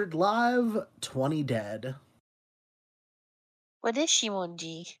 100 live, 20 dead. What is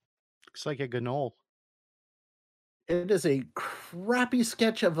Shimonji? Looks like a gnoll. It is a crappy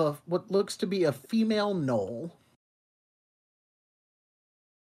sketch of what looks to be a female gnoll.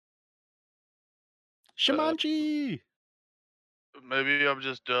 Shimanji! Maybe I'm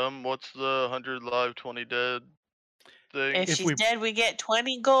just dumb. What's the 100 live, 20 dead thing? If If she's we- dead, we get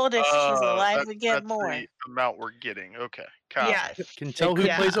 20 gold. If she's alive, we get that's more. the amount we're getting. Okay. Copy. Yes. Can tell who could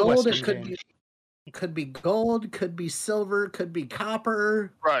be plays a gold, Western it could game. could be gold, could be silver, could be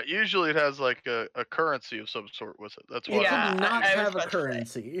copper. Right. Usually it has like a currency of some sort with it. That's why. It Yeah, could not I was have a about to say.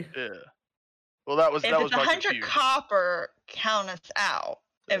 currency. Yeah. Well, that was If that it's was my 100 confusion. copper, count us out.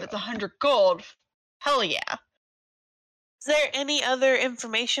 If Yeah. it's 100 gold, hell yeah. Is there any other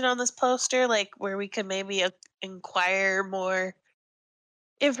information on this poster, like where we could maybe inquire more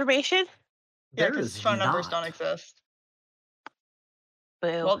information? Yeah, There because is phone numbers don't not. exist.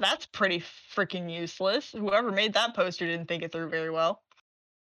 Boo. Well, that's pretty freaking useless. Whoever made that poster didn't think it through very well.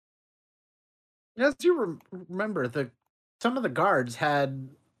 As you remember, some of the guards had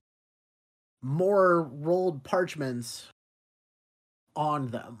more rolled parchments on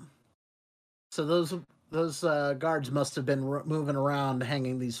them. So those guards must have been moving around,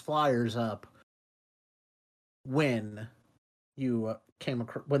 hanging these flyers up when you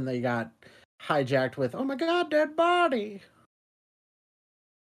when they got hijacked with, "Oh my God, dead body!"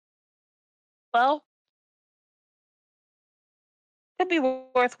 Well, could be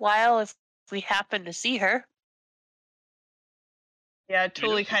worthwhile if we happen to see her. Yeah,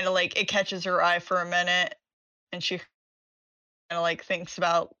 Tuli Yes. kind of like it catches her eye for a minute, and she kind of like thinks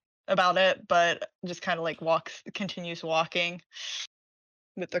about it, but just kind of like continues walking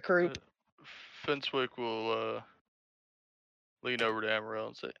with the group. Fenswick will lean over to Amaryl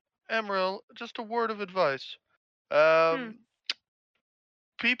and say, Amaryl, just a word of advice.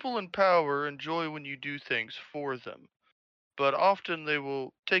 People in power enjoy when you do things for them, but often they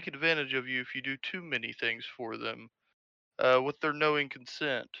will take advantage of you if you do too many things for them with their knowing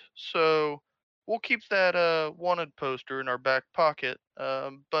consent. So we'll keep that wanted poster in our back pocket,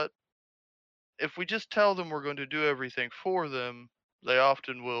 but if we just tell them we're going to do everything for them, they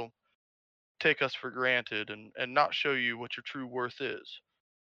often will take us for granted and not show you what your true worth is.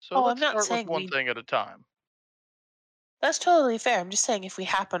 So Oh, I'm let's not start with saying one thing at a time. That's totally fair. I'm just saying if we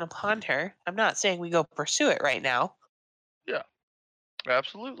happen upon her, I'm not saying we go pursue it right now. Yeah,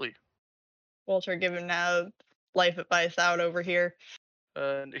 absolutely. Walter giving life advice out over here.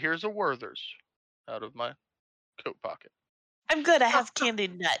 And here's a Werther's out of my coat pocket. I'm good. I have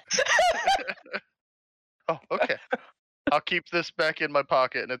candied nut. Oh, okay. I'll keep this back in my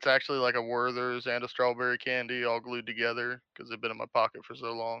pocket, and it's actually like a Werther's and a strawberry candy all glued together because they've been in my pocket for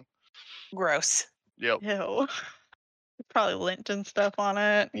so long. Gross. Yep. Ew. Probably lint and stuff on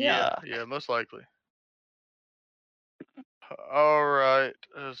it. Yeah, most likely. All right.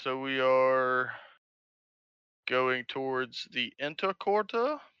 So we are going towards the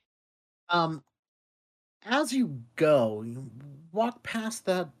Intercorta. As you go, you walk past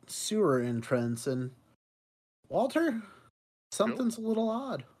that sewer entrance, and Walter, something's a little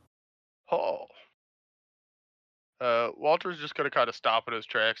odd. Oh. Walter's just gonna kind of stop in his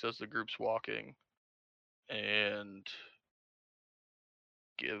tracks as the group's walking, and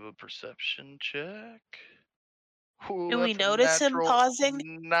give a perception check. Ooh, Do we that's a notice him natural pausing?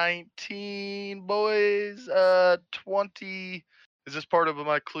 19, boys. 20. Is this part of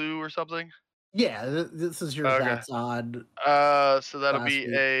my clue or something? Yeah, this is your Okay. that's odd. So that'll last be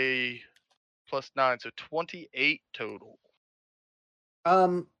week. a +9, so 28 total.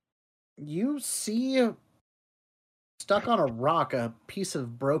 You see stuck on a rock a piece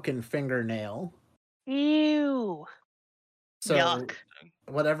of broken fingernail. Ew. So Yuck.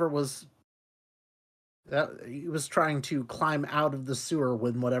 whatever was that, he was trying to climb out of the sewer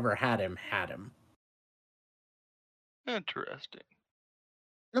when whatever had him. Interesting.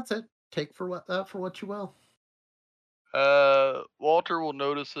 That's it. Take for what you will. Walter will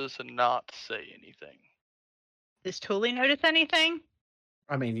notice this and not say anything. Does Tuli notice anything?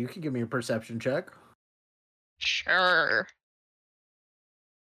 I mean, you can give me a perception check. Sure.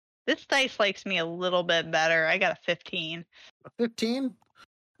 This dice likes me a little bit better. I got a 15. A 15.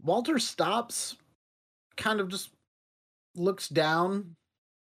 Walter stops, kind of just looks down,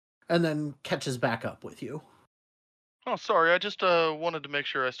 and then catches back up with you. Oh, sorry. I just wanted to make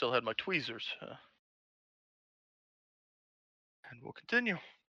sure I still had my tweezers. And we'll continue.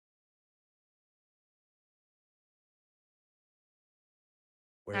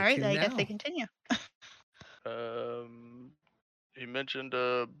 Where All right, to I now? guess they continue. He mentioned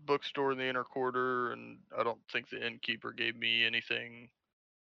a bookstore in the inner quarter, and I don't think the innkeeper gave me anything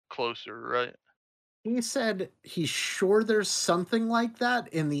closer, right? He said he's sure there's something like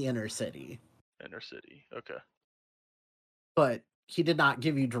that in the inner city, Inner city. Okay. but he did not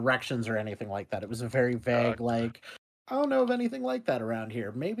give you directions or anything like that. It was a very vague, like, I don't know of anything like that around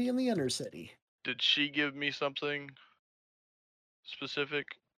here. Maybe in the inner city. Did she give me something specific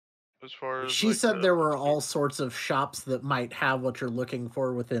as far as She like said the there were bookstore? all sorts of shops that might have what you're looking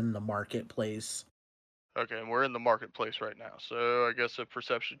for within the marketplace. Okay, and we're in the marketplace right now, so I guess a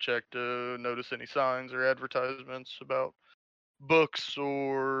perception check to notice any signs or advertisements about books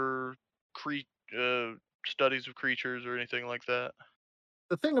or studies of creatures or anything like that.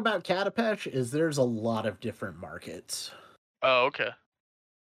 The thing about Catapesh is there's a lot of different markets. Oh, okay.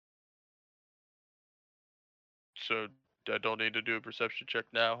 So I don't need to do a perception check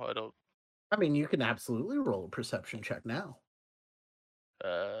now. I don't. I mean, you can absolutely roll a perception check now.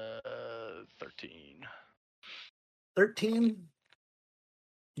 13. 13.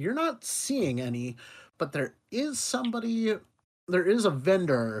 You're not seeing any, but there is a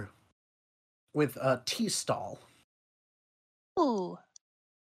vendor with a tea stall. Ooh.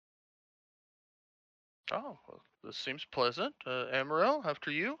 Oh, well, this seems pleasant. Amaryl,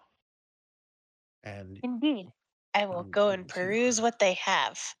 after you. And Indeed. I will I'm go going and to- peruse what they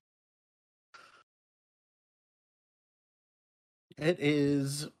have. it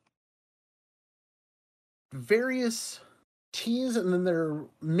is various teas, and then they're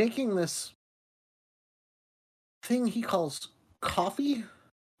making this thing he calls coffee,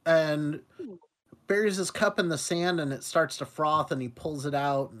 and buries his cup in the sand, and it starts to froth, and he pulls it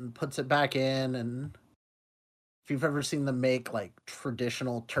out and puts it back in. And if you've ever seen them make like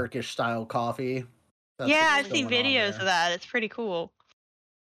traditional Turkish style coffee, that's Yeah, what's I've seen going on videos there. of that. It's pretty cool.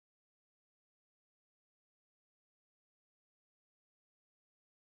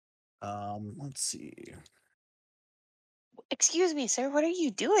 Let's see. Excuse me, sir, what are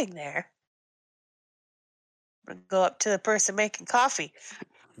you doing there? I'm gonna go up to the person making coffee.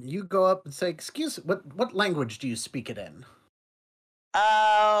 You go up and say, "Excuse, what language do you speak it in?"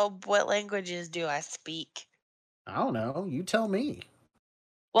 What languages do I speak? I don't know. You tell me.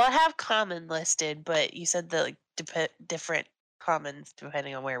 Well, I have common listed, but you said that like different commons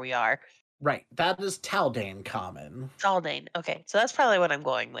depending on where we are. Right. That is Taldane common. Haldane. Okay, so that's probably what I'm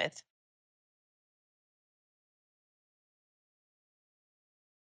going with.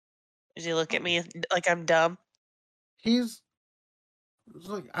 Does he look at me like I'm dumb? He's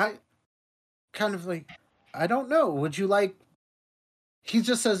like, I don't know. Would you like? He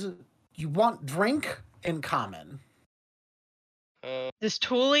just says, "You want drink?" in common. Is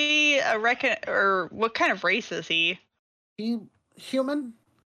Thule or what kind of race is he? He human,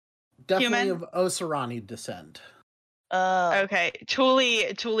 definitely Human? of Osirani descent. Oh. Okay.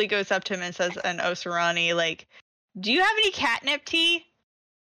 Thule goes up to him and says an Osirani, like, do you have any catnip tea?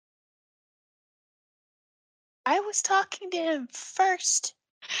 I was talking to him first.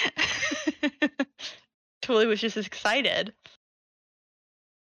 Thule was just excited.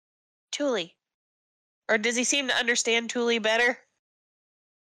 Thule. Or does he seem to understand Thule better?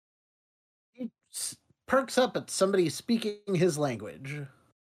 He perks up at somebody speaking his language.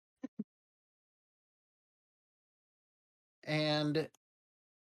 And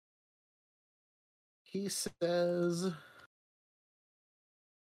he says,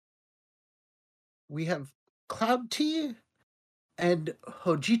 "We have cloud tea and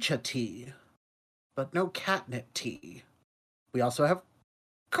hojicha tea, but no catnip tea. We also have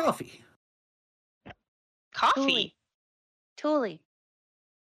coffee." Coffee. Thule.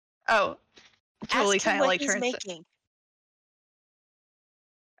 Oh, Thule Ask him kind of what like he's turns. making.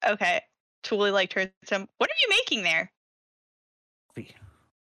 Okay. Thule like turns to him. What are you making there? Coffee.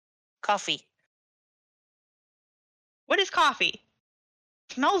 Coffee. What is coffee?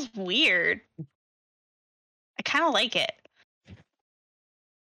 Smells weird. I kind of like it.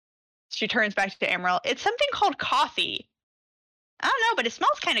 She turns back to Amaryl. It's something called coffee. I don't know, but it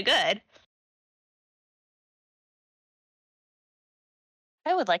smells kind of good.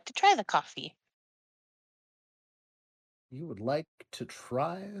 I would like to try the coffee. You would like to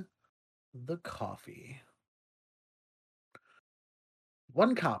try the coffee.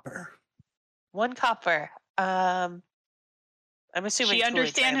 1 copper. 1 copper. I'm assuming She Thule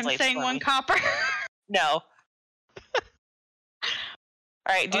understand him translates saying for 1 me. copper? No.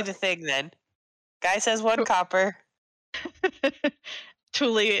 All right, do the thing then. Guy says 1 copper.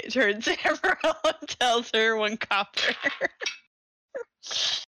 Thule turns to Amaryl and tells her 1 copper.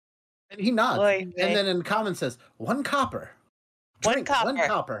 And he nods. Oy And vey. then in common says, 1 copper. 1 Drink copper. 1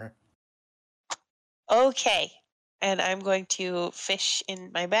 copper. Okay. And I'm going to fish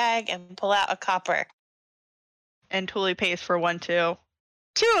in my bag and pull out a copper. And Thule pays for 1 too.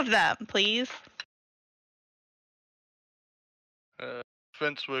 2 of them, please.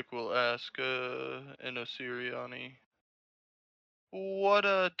 Fenswick will ask Inosiriani, what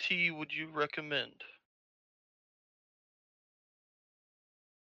tea would you recommend?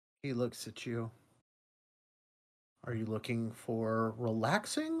 He looks at you. Are you looking for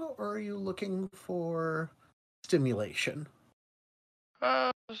relaxing, or are you looking for stimulation?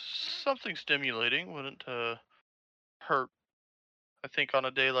 Something stimulating wouldn't hurt, I think, on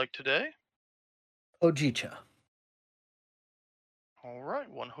a day like today. Hojicha. All right,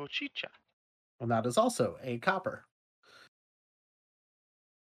 1 hojicha. And that is also a copper.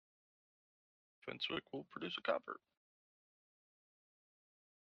 Fenswick will produce a copper.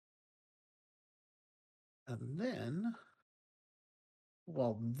 And then,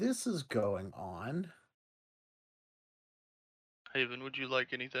 while this is going on, Haven, would you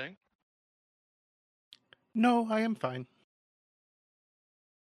like anything? No, I am fine.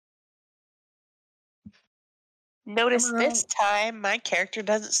 Notice this Amaryl, time my character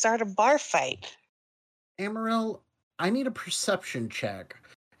doesn't start a bar fight. Amaryl, I need a perception check.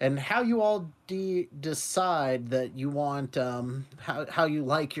 And how you all decide that you want how you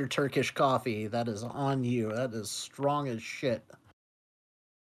like your Turkish coffee, that is on you. That is strong as shit.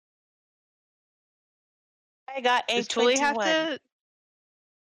 I got a Does Tuli have 21. to?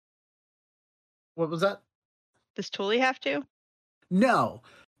 What was that? Does Tuli have to? No,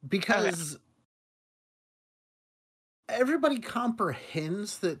 because everybody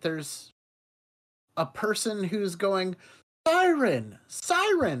comprehends that there's a person who's going, "Siren!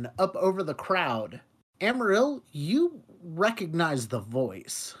 Siren!" up over the crowd. Amaryl, you recognize the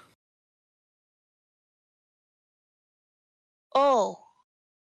voice. Oh,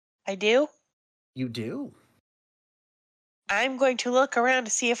 I do? You do. I'm going to look around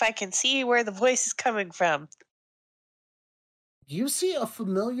to see if I can see where the voice is coming from. You see a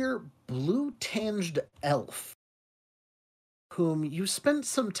familiar blue-tinged elf whom you spent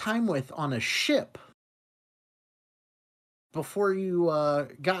some time with on a ship before you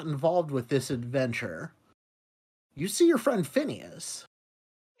got involved with this adventure. You see your friend Phineas.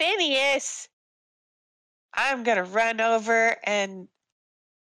 Phineas! I'm gonna run over and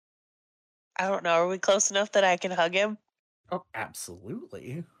I don't know, are we close enough that I can hug him? Oh,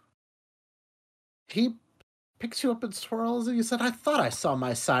 absolutely. He picks you up and swirls, and you said, "I thought I saw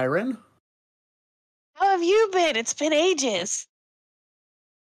my siren." How have you been? It's been ages.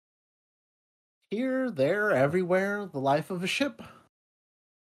 Here, there, everywhere, the life of a ship.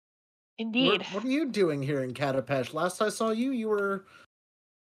 Indeed. What are you doing here in Katapesh? Last I saw you, you were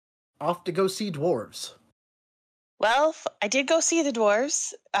off to go see dwarves. Well, I did go see the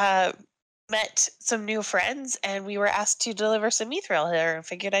dwarves, met some new friends, and we were asked to deliver some mithril here and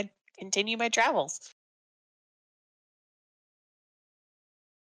figured I'd continue my travels.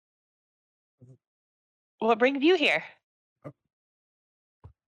 What brings you here?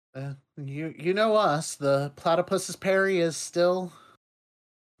 You know us. The platypus's Perry is still Oh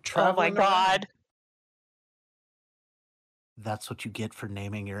my traveling god. around. That's what you get for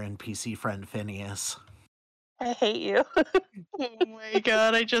naming your NPC friend Phineas. I hate you. Oh my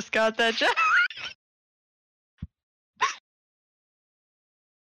god, I just got that joke.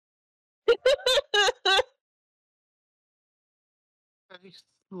 He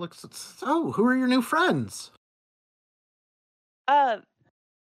looks at, "Oh, who are your new friends?"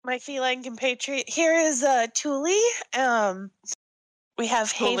 My feline compatriot here is Tuli. We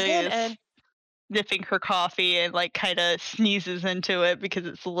have Tuli Haven is and sniffing her coffee and like kind of sneezes into it because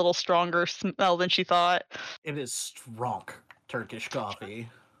it's a little stronger smell than she thought. It is strong Turkish coffee.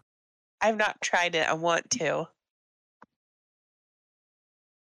 I've not tried it. I want to.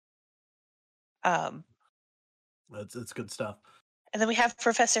 It's good stuff. And then we have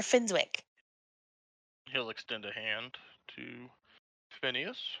Professor Finswick. He'll extend a hand to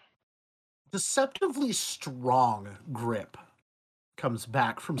Phineas. Deceptively strong grip comes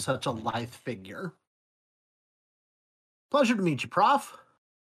back from such a lithe figure. Pleasure to meet you, Prof.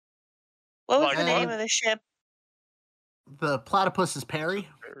 What was the Likewise. name of the ship? The platypus's Perry.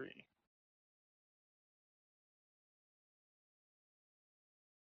 Very.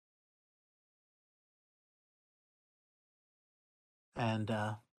 And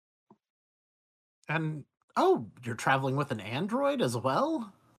oh, you're traveling with an android as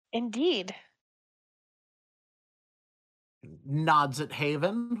well? Indeed. Nods at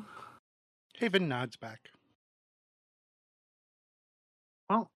Haven. Haven nods back.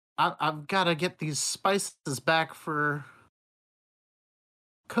 Well, I've got to get these spices back for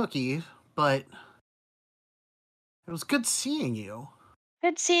Cookie, but it was good seeing you.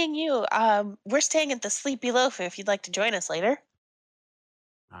 Good seeing you. We're staying at the Sleepy Loaf if you'd like to join us later.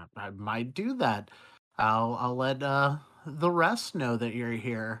 I might do that. I'll let the rest know that you're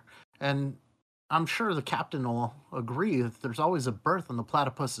here, and I'm sure the captain will agree that there's always a berth on the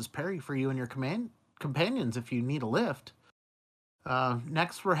Platypus's Perry for you and your companions if you need a lift.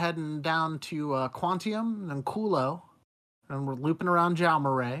 Next, we're heading down to Quantium and Kulo, and we're looping around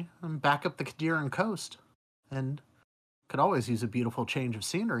Jalmaray and back up the Kadiran coast, and could always use a beautiful change of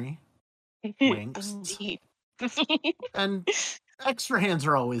scenery. Winks. Indeed. And extra hands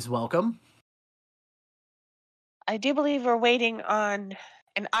are always welcome. I do believe we're waiting on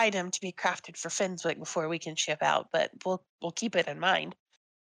an item to be crafted for Finswick before we can ship out, but we'll keep it in mind.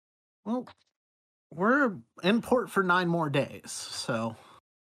 Well, we're in port for 9 more days, so.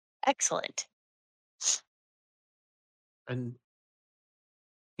 Excellent. And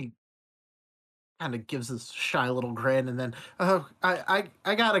he kind of gives this shy little grin, and then, "Oh, I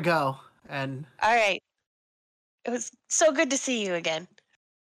gotta go." And All right. It was so good to see you again.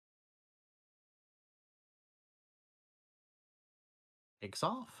 Takes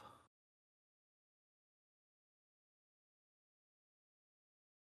off.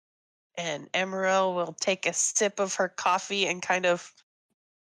 And Emerald will take a sip of her coffee and kind of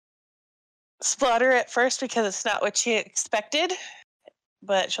splutter at first because it's not what she expected.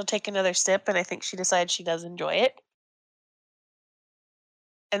 But she'll take another sip, and I think she decides she does enjoy it.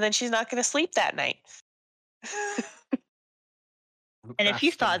 And then she's not going to sleep that night. And if you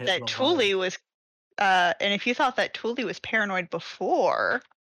That's gonna thought hit that real Thule hard. was, paranoid before,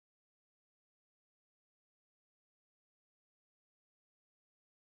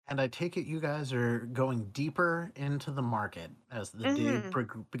 And I take it you guys are going deeper into the market as the day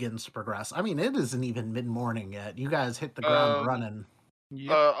begins to progress. I mean, it isn't even mid-morning yet. You guys hit the ground running.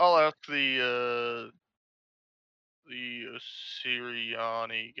 Yep. I'll ask the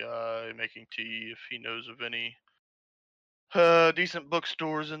Siriani guy making tea if he knows of any decent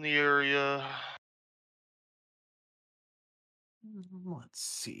bookstores in the area. Let's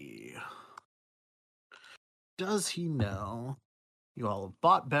see. Does he know? You all have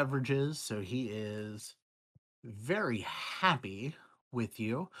bought beverages, so he is very happy with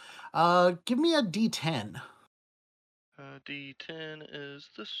you. Give me a D10. D10 is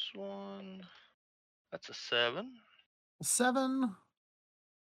this one. That's a 7. 7.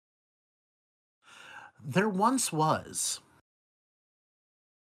 There once was.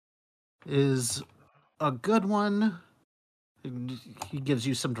 Is a good one. He gives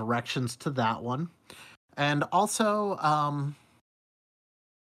you some directions to that one. And also,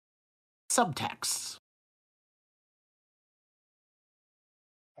 subtext.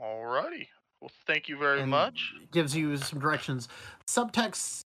 Alrighty. Well, thank you very And much. gives you some directions.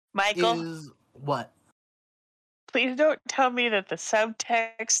 Subtext Michael, is what? please don't tell me that the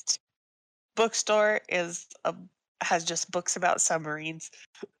subtext bookstore has just books about submarines.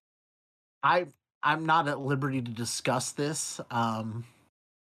 I'm not at liberty to discuss this.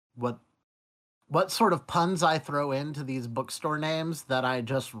 What sort of puns I throw into these bookstore names that I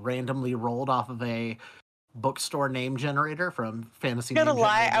just randomly rolled off of a bookstore name generator from Gonna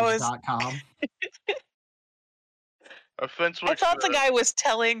lie, fantasynamegenerators.com. I Fenswick. thought the guy was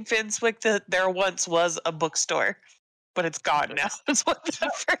telling Finswick that there once was a bookstore, but it's gone now. That's what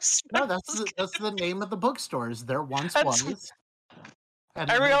the first. No, that's the name of the bookstores. There once That's- was.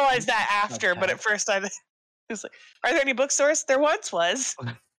 And I then realized that after, but at subtext. first I was like, "Are there any bookstores?" There once was.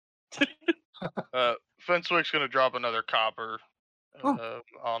 Fenswick's gonna drop another copper Oh.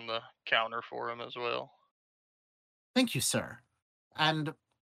 on the counter for him as well. Thank you, sir. And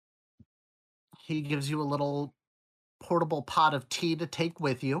he gives you a little portable pot of tea to take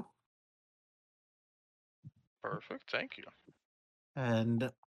with you. Perfect. Thank you.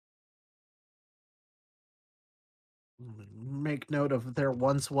 And make note of there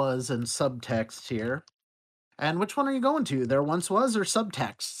once was and subtext here. And which one are you going to? There once was or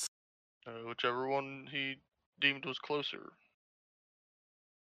subtext? Whichever one he deemed was closer.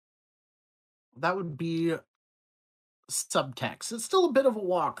 That would be subtext. It's still a bit of a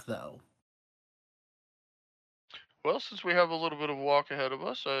walk, though. Well, since we have a little bit of walk ahead of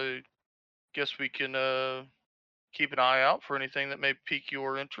us, I guess we can keep an eye out for anything that may pique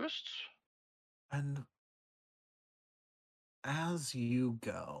your interests. And as you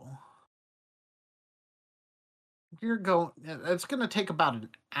go, it's going to take about an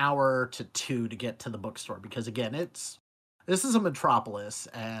hour to 2 to get to the bookstore because, again, this is a metropolis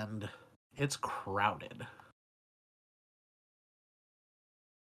and it's crowded.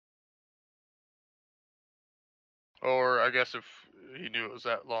 Or I guess if he knew it was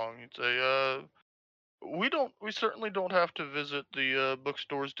that long, he'd say, we certainly don't have to visit the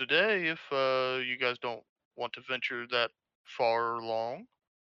bookstores today if you guys don't want to venture that far along.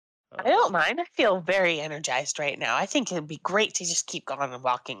 I don't mind. I feel very energized right now. I think it'd be great to just keep going and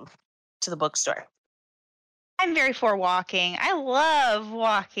walking to the bookstore. I'm very for walking. I love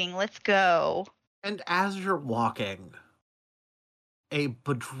walking. Let's go. And as you're walking, a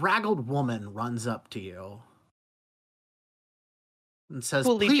bedraggled woman runs up to you and says,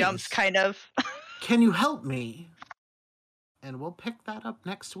 Fully "Please, jumps, kind of. can you help me?" And we'll pick that up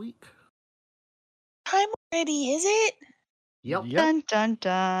next week. Time already, is it? Yep. Dun dun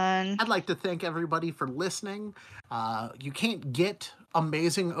dun. I'd like to thank everybody for listening. You can't get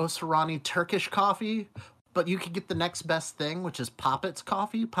amazing Osirani Turkish coffee, but you can get the next best thing, which is Poppets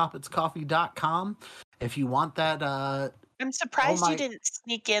Coffee, poppetscoffee.com. If you want that, I'm surprised you didn't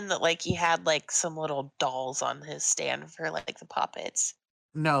sneak in that like he had like some little dolls on his stand for like the Poppets.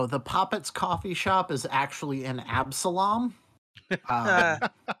 No, the Poppets Coffee Shop is actually in Absalom.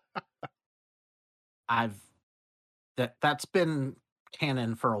 I've that's been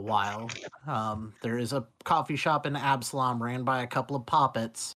canon for a while. There is a coffee shop in Absalom ran by a couple of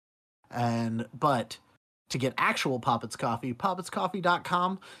poppets, but to get actual Poppets coffee,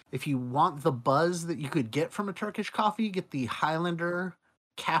 poppetscoffee.com. If you want the buzz that you could get from a Turkish coffee, get the Highlander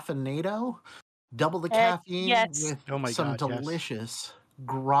Caffeinado, double the caffeine yes. with Oh my some God, yes. delicious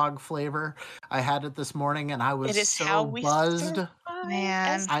grog flavor. I had it this morning and I was It is so how we buzzed. survive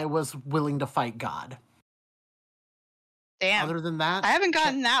Man. as- I was willing to fight God. Damn. Other than that, I haven't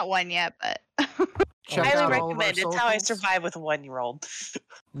gotten that one yet, but check Highly out all of our recommend. It's how I socials. survive with a 1-year-old.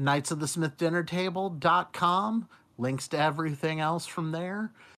 knightsofthesmithdinnertable.com. Links to everything else from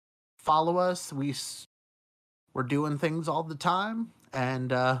there. Follow us. We're doing things all the time,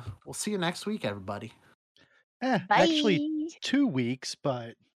 and we'll see you next week, everybody. Actually 2 weeks,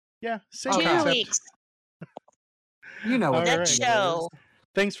 but yeah, same Oh, 2 God. concept. weeks. You know what All the right. Next deal show. is.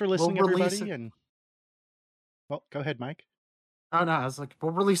 Thanks for listening, We'll release everybody. it. And well, go ahead, Mike. Oh no, I was like,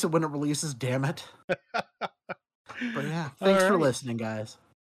 we'll release it when it releases. Damn it! But yeah, thanks All for right. listening, guys.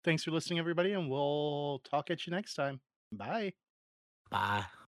 Thanks for listening, everybody, and we'll talk at you next time. Bye. Bye.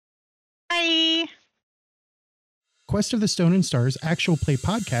 bye. Quest of the Stone and Stars actual play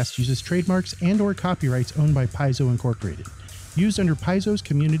podcast uses trademarks and/or copyrights owned by Paizo Incorporated, used under Paizo's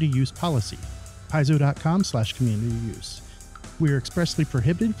community use policy, paizo.com/community use. We are expressly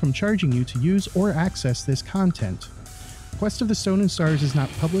prohibited from charging you to use or access this content. Quest of the Stone and Stars is not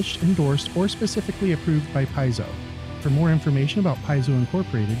published, endorsed, or specifically approved by Paizo. For more information about Paizo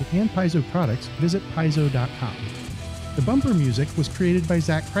Incorporated and Paizo products, visit paizo.com. The bumper music was created by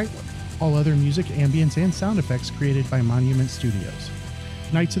Zach Kreitler. All other music, ambience, and sound effects created by Monument Studios.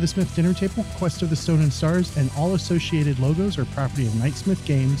 Knights of the Smith Dinner Table, Quest of the Stone and Stars, and all associated logos are property of Knightsmith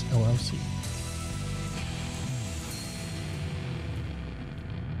Games, LLC.